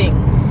anything.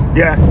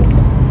 Yeah.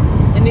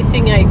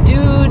 Anything I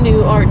do,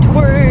 new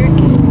artwork.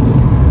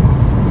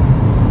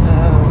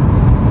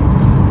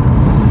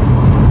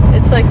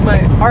 It's like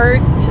my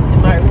art,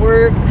 my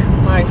work,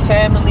 my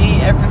family,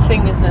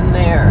 everything is in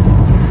there.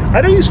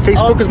 I don't use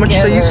Facebook as much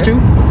as I used to,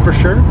 for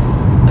sure.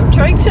 I'm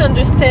trying to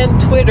understand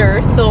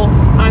Twitter, so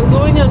I'm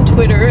going on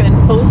Twitter and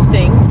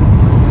posting,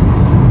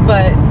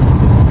 but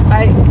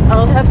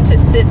I'll have to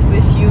sit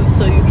with you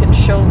so you can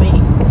show me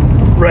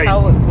Right.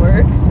 how it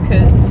works,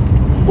 because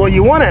Well,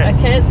 you want I to.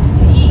 can't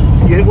see.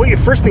 What you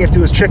first thing you have to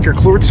do is check your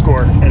Clord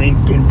score and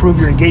improve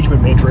your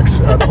engagement matrix.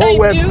 The whole I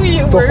web, knew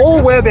you the were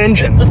whole web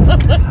engine.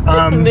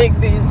 Make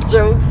these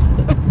jokes,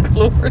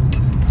 Lord.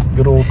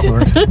 Good old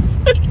Clord.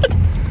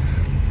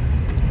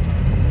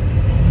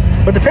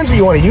 But depends what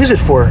you want to use it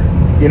for,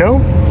 you know?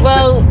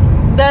 Well,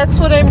 that's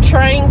what I'm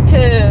trying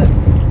to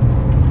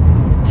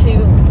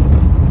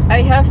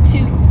I have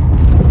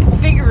to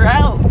figure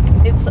out.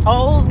 It's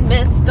all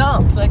messed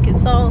up. Like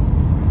it's all.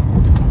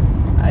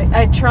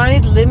 I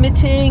tried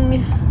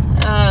limiting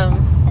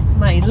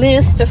my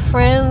list of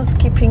friends,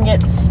 keeping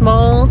it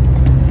small,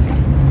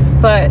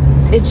 but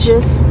it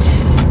just.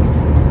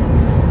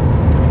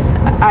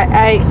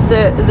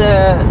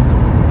 The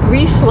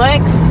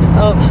reflex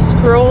of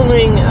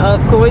scrolling, of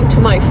going to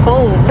my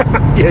phone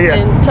Yeah.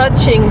 and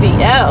touching the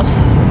F,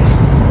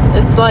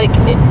 it's like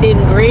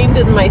ingrained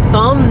in my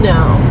thumb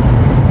now.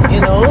 You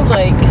know,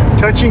 like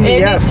Touching the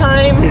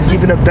anytime- F is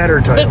even a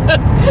better title.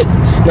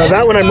 Now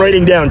that one I'm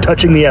writing down.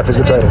 Touching the F is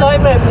the title.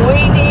 anytime I'm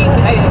waiting,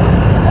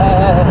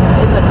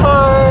 in the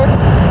car,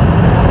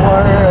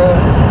 or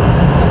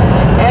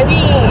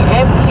any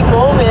empty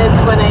moment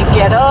when I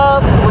get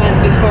up,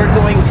 before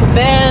going to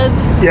bed,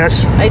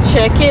 Yes. I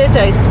check it,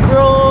 I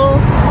scroll,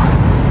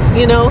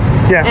 you know,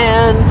 Yeah.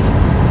 and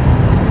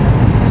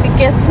it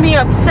gets me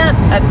upset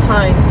at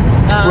times.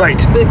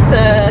 Right. With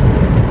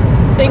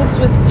things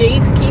with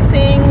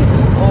gatekeeping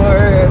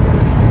or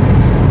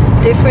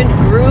different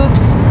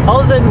groups,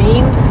 all the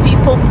memes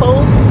people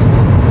post.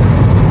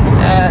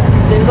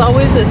 There's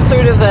always a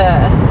sort of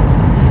a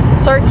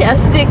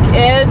sarcastic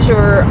edge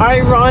or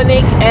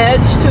ironic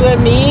edge to a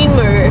meme,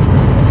 or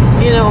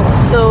you know,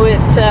 so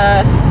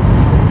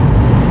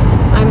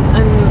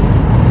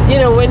I'm you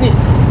know, when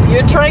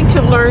you're trying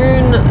to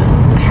learn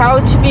how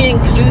to be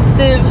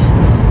inclusive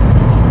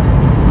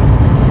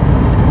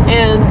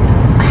and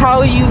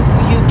how you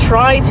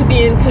try to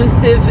be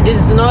inclusive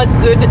is not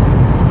good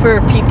for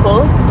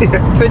people,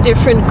 for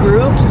different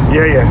groups,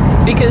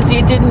 Yeah. because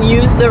you didn't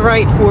use the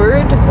right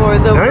word or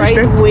the I right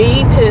understand.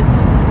 way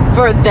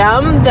for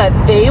them that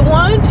they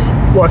want.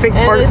 Well, I think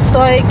And part. it's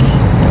like,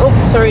 oh,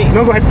 sorry,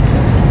 No, go ahead.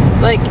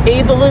 like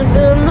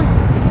ableism.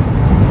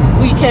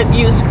 We can't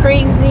use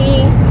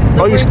crazy.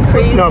 The word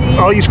crazy. No,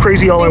 I'll use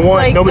crazy all I Things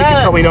want. like Nobody can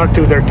that. tell me not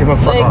to. They're gonna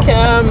fuck Like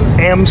off.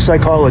 Am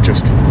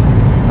psychologist.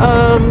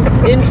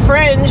 in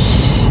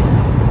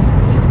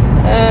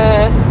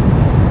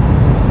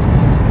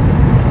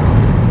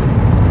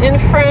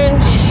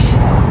French,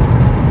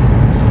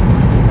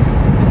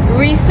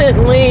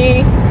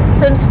 recently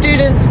some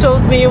students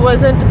told me it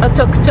wasn't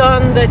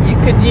autochtone that you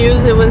could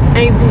use, it was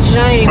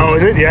indigène. Oh,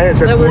 is it? Yeah,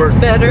 it's That was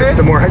better. It's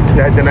the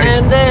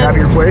nice, And then-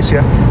 happier place.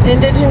 Yeah.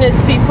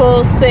 Indigenous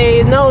people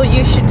say, no,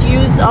 you should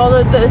use all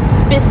of the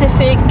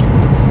specific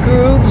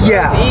group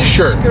Yeah. of each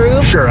Sure.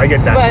 group. Sure, I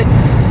get that.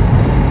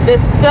 But the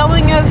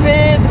spelling of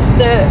it,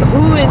 the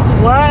who is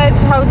what,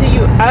 how do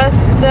you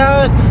ask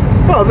that?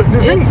 Well, the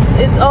thing.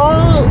 It's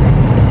all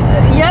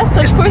yes,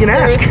 of Just course you can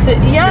ask.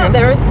 yeah,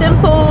 there are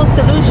simple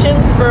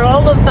solutions for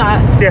all of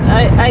that. Yeah.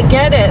 I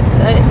get it.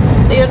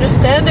 I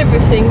understand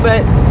everything,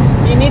 but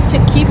you need to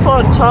keep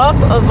on top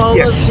of all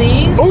Yes. of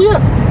these. Oh yeah.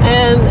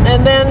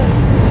 and then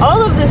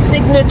all of the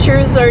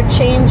signatures are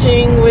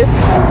changing. With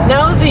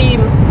now the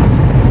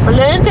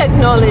land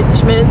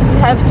acknowledgements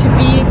have to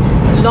be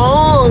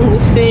long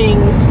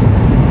things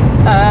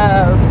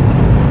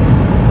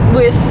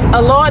with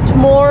a lot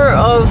more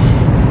of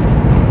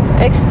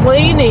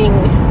explaining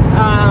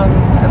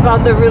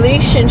about the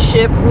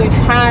relationship we've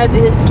had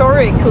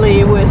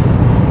historically with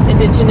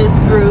Indigenous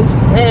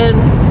groups, and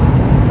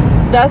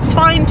that's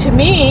fine to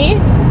me,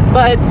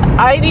 but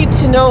I need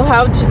to know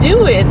how to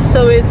do it.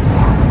 So it's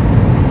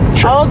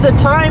all the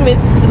time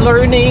it's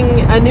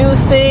learning a new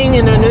thing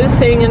and a new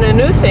thing and a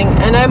new thing,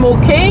 and I'm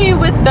okay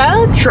with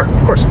that. Sure,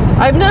 of course.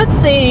 I'm not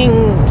saying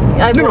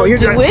I won't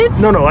do it.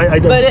 No, I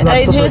don't. But not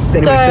I the just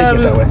first anybody's thinking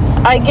it that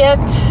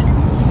way.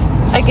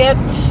 I get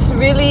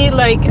really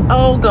like,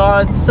 oh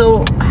God,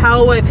 so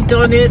how I've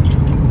done it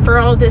for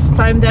all this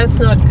time, that's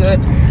not good.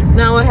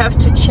 Now I have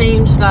to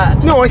change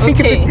that. No, I think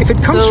if it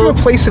comes from a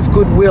place of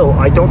goodwill,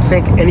 I don't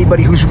think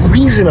anybody who's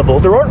reasonable,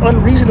 there are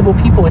unreasonable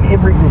people in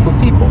every group of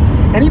people.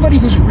 Anybody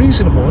who's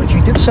reasonable, if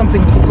you did something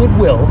with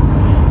goodwill,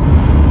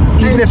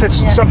 even if it's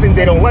something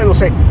they don't like, they'll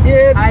say,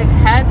 yeah. I've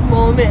had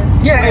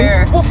moments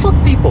where... well, fuck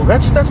people.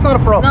 That's not a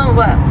problem. No,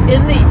 but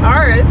in the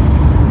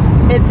arts,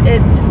 it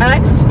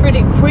acts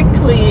pretty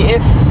quickly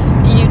if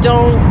you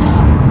don't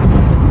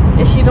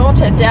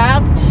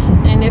adapt,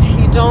 and if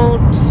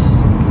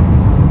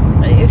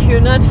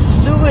you're not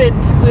fluid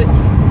with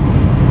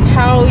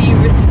how you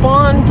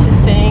respond to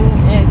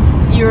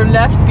things, you're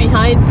left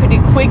behind pretty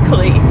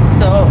quickly.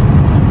 So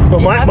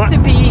you have to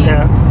be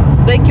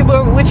like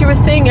what you were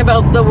saying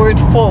about the word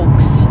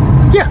folks.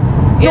 Yeah,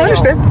 I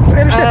understand.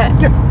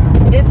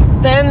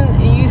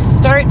 Then you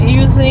start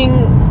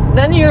using.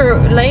 Then your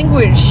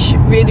language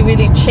really,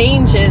 really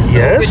changes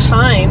over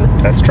time.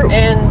 That's true.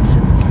 And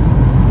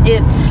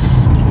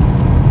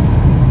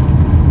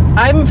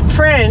I'm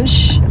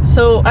French,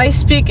 so I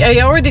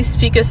already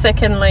speak a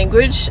second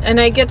language, and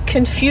I get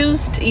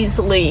confused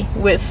easily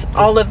with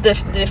all of the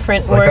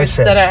different words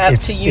that I have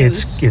to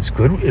use. It's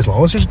good, as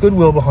long as there's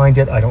goodwill behind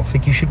it. I don't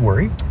think you should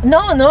worry.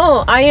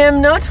 No, I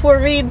am not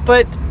worried,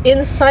 but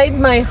inside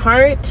my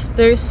heart,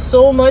 there's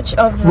so much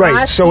of that.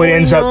 Right, so it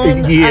ends up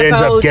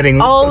getting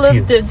all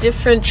of the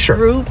different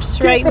groups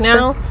right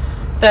now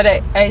that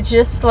I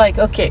just like,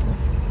 okay,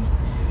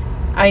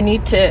 I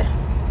need to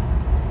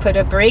put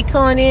a break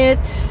on it.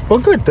 Well,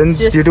 good. Then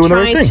you're doing the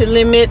right thing. Just trying to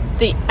limit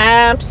the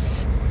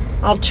apps.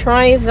 I'll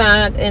try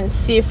that and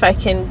see if I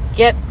can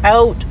get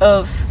out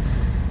of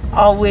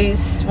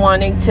always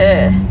wanting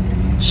to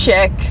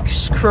check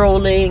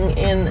scrolling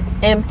in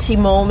empty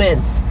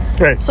moments.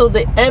 Right. So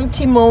the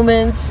empty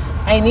moments,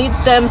 I need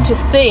them to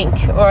think,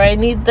 or I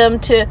need them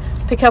to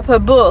pick up a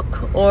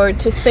book, or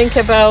to think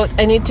about,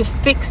 I need to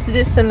fix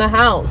this in the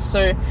house,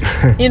 or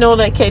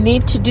like I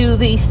need to do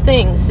these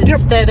things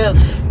instead of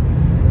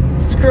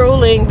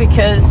scrolling,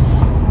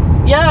 because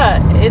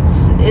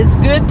it's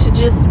good to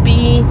just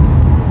be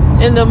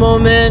in the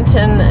moment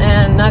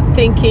and not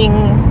thinking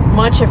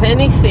much of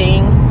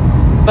anything,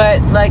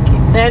 but like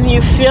then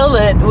you feel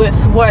it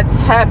with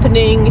what's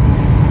happening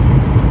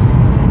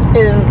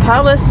in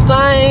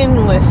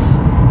Palestine, with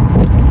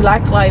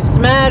Black Lives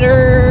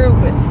Matter,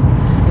 with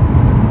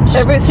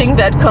everything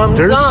that comes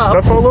There's up,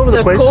 stuff all over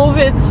the place.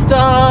 COVID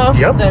stuff,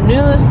 the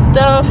news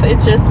stuff,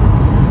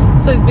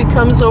 so it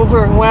becomes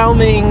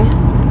overwhelming.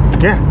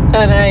 Yeah.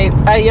 And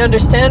I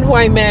understand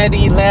why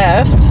Maddie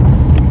left.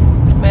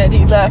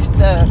 Maddie left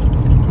the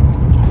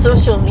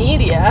social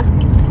media.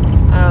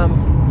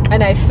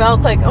 And I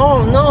felt like,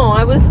 oh no,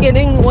 I was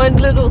getting one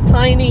little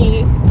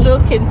tiny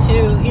look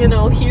into,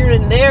 here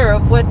and there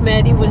of what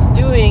Maddie was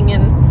doing.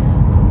 And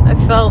I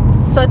felt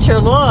such a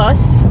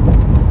loss.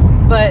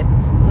 But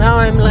now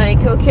I'm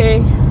like,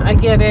 okay, I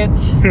get it.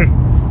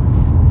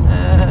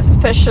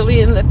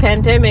 Especially in the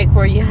pandemic,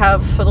 where you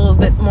have a little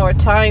bit more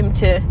time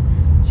to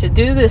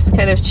do this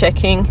kind of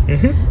checking.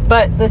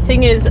 But the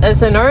thing is,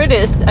 as an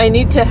artist, I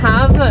need to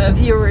have a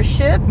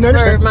viewership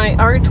for my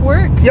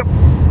artwork. Yep.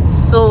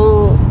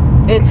 So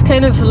it's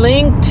kind of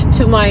linked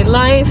to my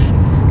life.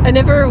 I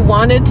never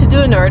wanted to do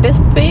an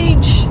artist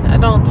page. I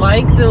don't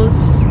like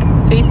those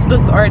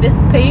Facebook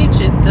artist page.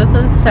 It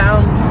doesn't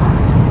sound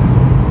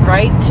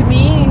right to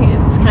me.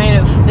 It's kind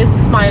of, this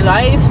is my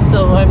life,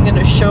 so I'm going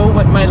to show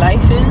what my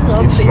life is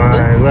on Facebook. It's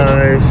my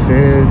life,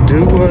 and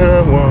do what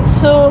I want.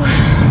 So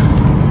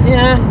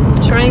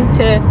trying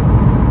to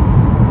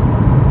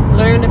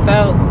learn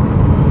about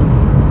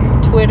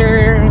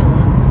Twitter.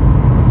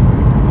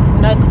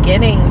 Not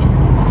getting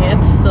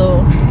it,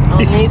 so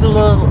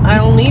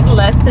I'll need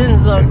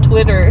lessons on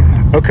Twitter.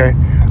 Okay.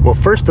 Well,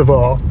 first of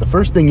all, the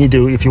first thing you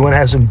do, if you want to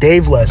have some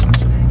Dave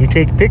lessons, you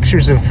take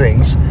pictures of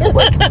things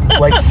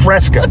like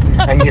Fresca,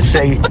 and you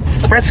say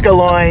Fresca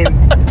line,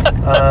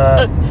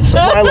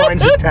 supply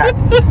lines intact.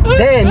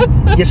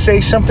 Then you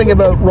say something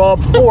about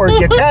Rob Ford,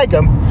 you tag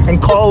him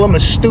and call him a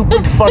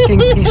stupid fucking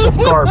piece of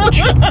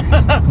garbage.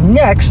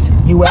 Next,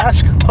 you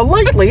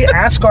politely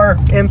ask our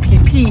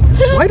MPP,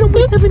 why don't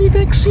we have any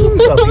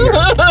vaccines up here?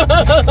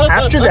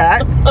 After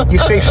that, you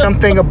say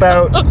something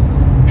about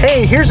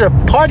hey, here's a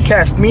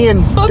podcast me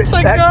and Such a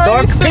that guy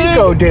Doc thing.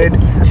 Pinko did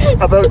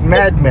about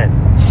Mad Men.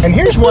 And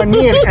here's one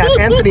me and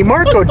Anthony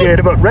Marco did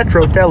about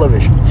retro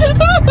television.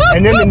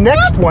 And then the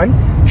next one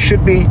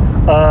should be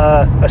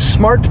a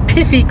smart,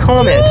 pithy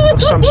comment of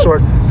some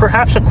sort.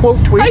 Perhaps a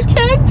quote tweet. I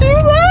can't do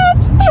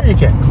that. Sure you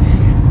can.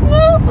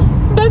 No,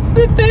 that's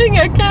the thing.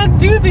 I can't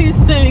do these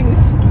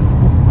things.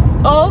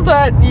 All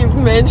that you've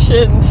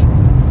mentioned.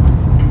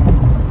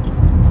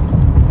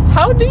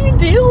 How do you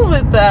deal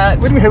with that?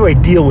 What do you mean, how do I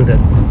deal with it?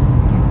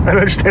 I don't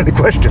understand the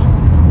question.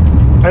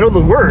 I know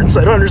the words.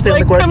 I don't understand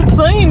Like the question.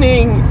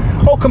 complaining.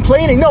 Oh,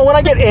 complaining. No, when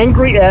I get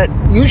angry at,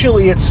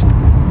 usually it's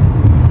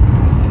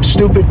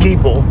stupid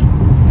people,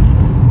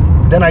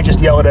 then I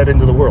just yell it out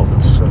into the world.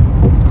 It's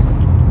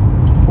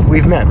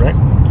we've met, right?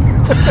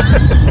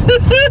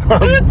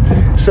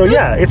 So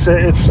yeah, I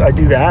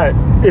do that.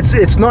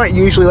 It's not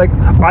usually like,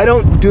 I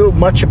don't do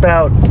much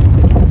about,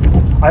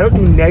 I don't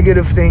do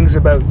negative things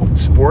about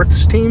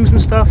sports teams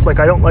and stuff. Like,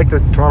 I don't like the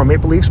Toronto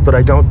Maple Leafs, but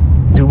I don't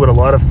do what a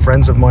lot of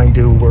friends of mine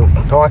do who are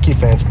hockey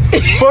fans.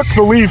 Fuck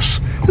the Leafs.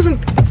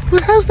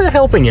 How's that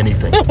helping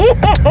anything?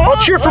 I'll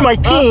cheer for my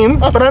team,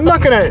 but I'm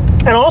not gonna,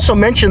 and also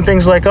mention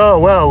things like, oh,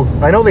 well,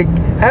 I know the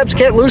Habs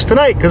can't lose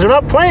tonight because they're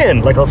not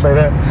playing. Like, I'll say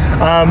that.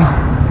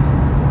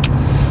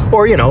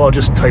 Or, I'll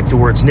just type the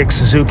words Nick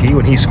Suzuki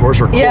when he scores,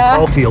 or Cole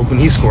Caulfield when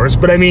he scores.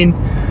 But I mean,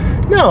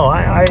 no,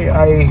 I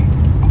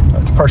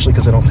it's partially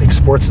because I don't take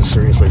sports as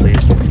seriously as I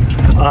used to.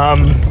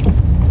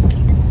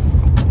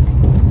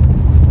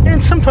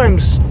 And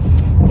sometimes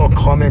I'll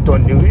comment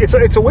on news.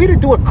 It's a way to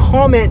do a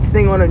comment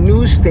thing on a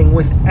news thing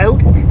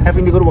without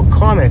having to go to a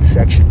comment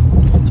section.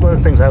 It's one of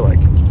the things I like.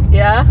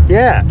 Yeah?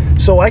 Yeah.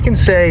 So I can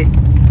say,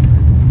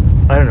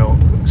 I don't know.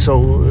 So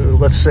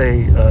let's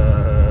say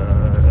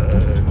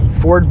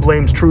Ford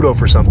blames Trudeau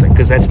for something,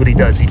 because that's what he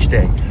does each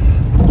day.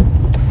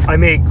 I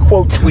may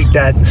quote tweet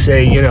that and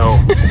say,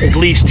 at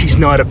least he's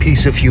not a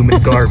piece of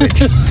human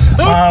garbage. Or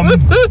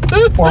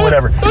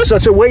whatever. So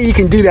it's a way you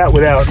can do that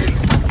without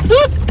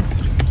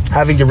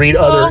having to read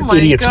other Oh my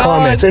idiots' God.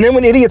 comments. And then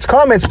when idiots'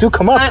 comments do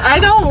come up, I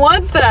don't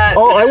want that.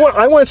 oh,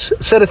 I once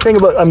said a thing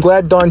about, I'm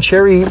glad Don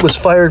Cherry was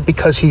fired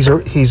because he's a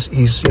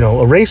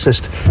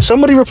racist.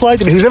 Somebody replied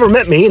to me, who's never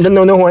met me and doesn't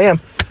know who I am.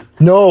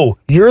 No,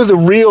 you're the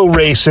real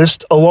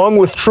racist, along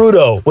with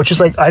Trudeau, which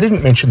is like, I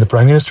didn't mention the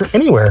Prime Minister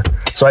anywhere.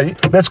 So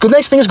that's good.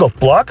 Nice thing is go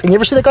block, and you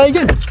never see that guy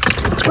again.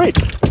 It's great.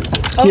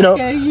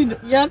 Okay, you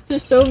have to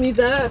show me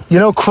that.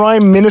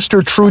 Crime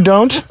Minister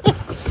Trudeau.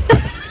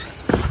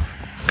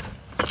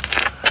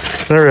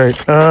 All right,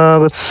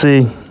 let's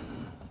see.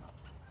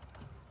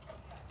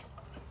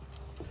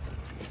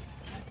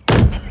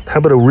 How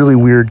about a really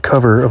weird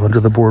cover of Under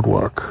the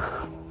Boardwalk?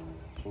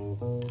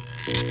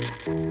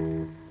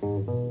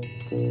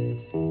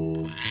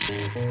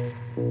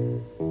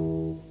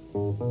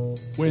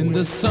 When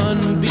the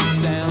sun beats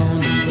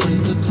down and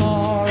burns the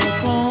tar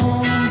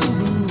upon the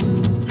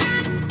roof,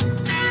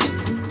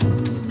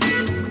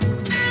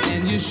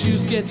 and your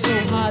shoes get so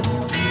hot,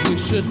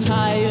 wish your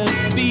tired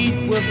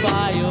feet were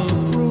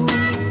fireproof.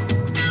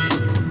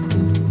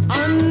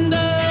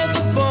 Under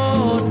the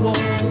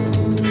boardwalk,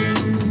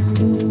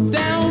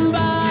 down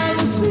by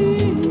the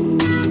sea,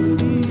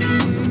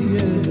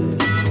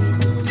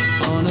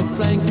 yeah. On a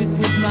blanket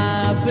with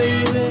my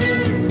baby,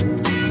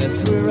 that's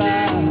where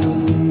I'll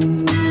be.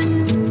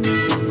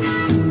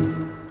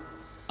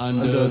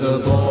 Under the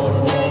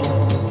boardwalk,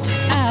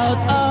 out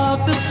of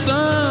the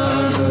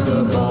sun. Under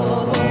the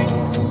boardwalk,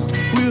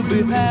 we'll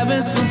be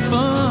having some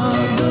fun.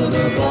 Under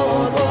the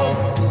boardwalk,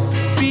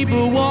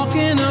 people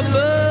walking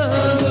above.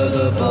 Under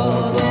the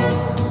boardwalk,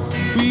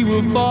 we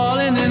were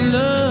falling in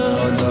love.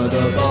 Under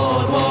the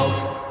boardwalk,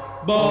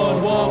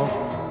 boardwalk.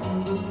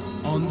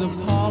 On the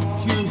park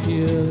you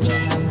hear the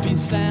happy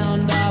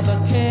sound of a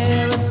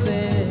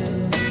carousel.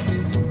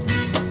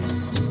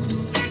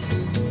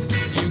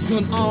 You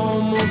can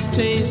almost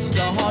taste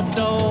the hot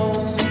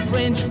dogs and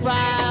French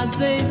fries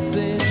they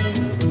sell.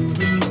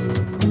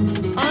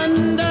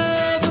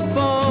 Under the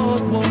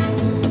boardwalk,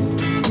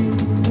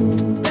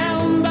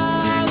 down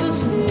by the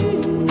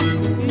sea,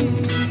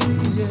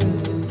 yeah.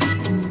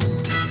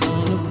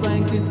 On a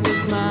blanket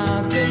with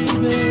my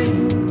baby,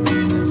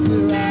 that's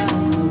where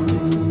I'll be.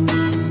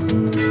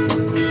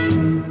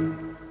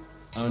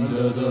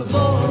 Under the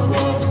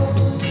boardwalk,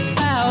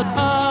 out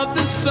of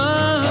the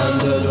sun.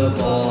 Under the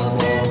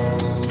boardwalk,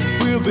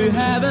 we'll be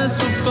having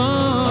some fun.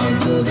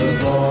 Under the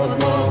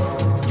boardwalk,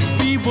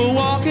 people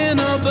walking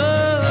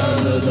above.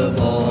 Under the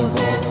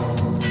boardwalk,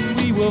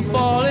 we were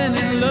falling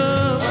in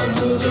love.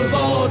 Under the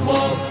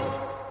boardwalk,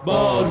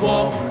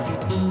 boardwalk.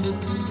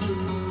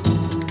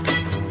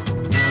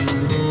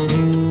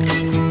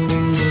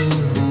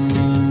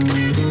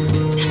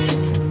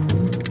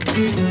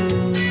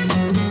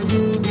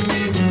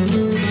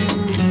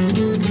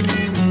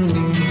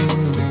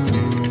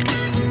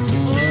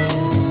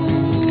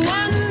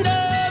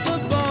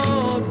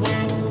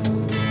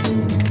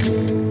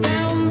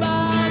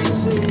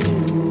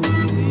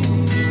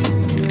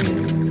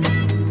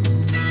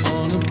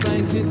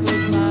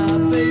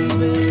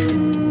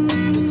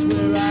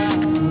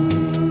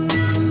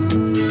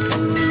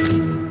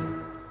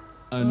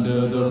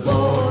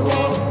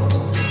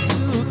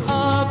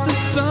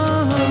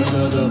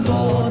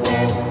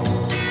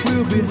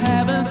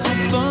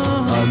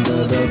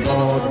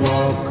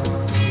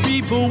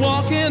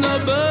 walking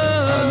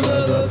above.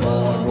 Under the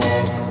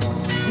boardwalk.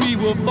 We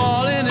were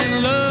falling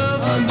in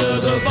love under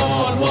the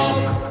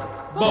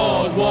boardwalk.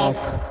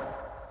 Boardwalk.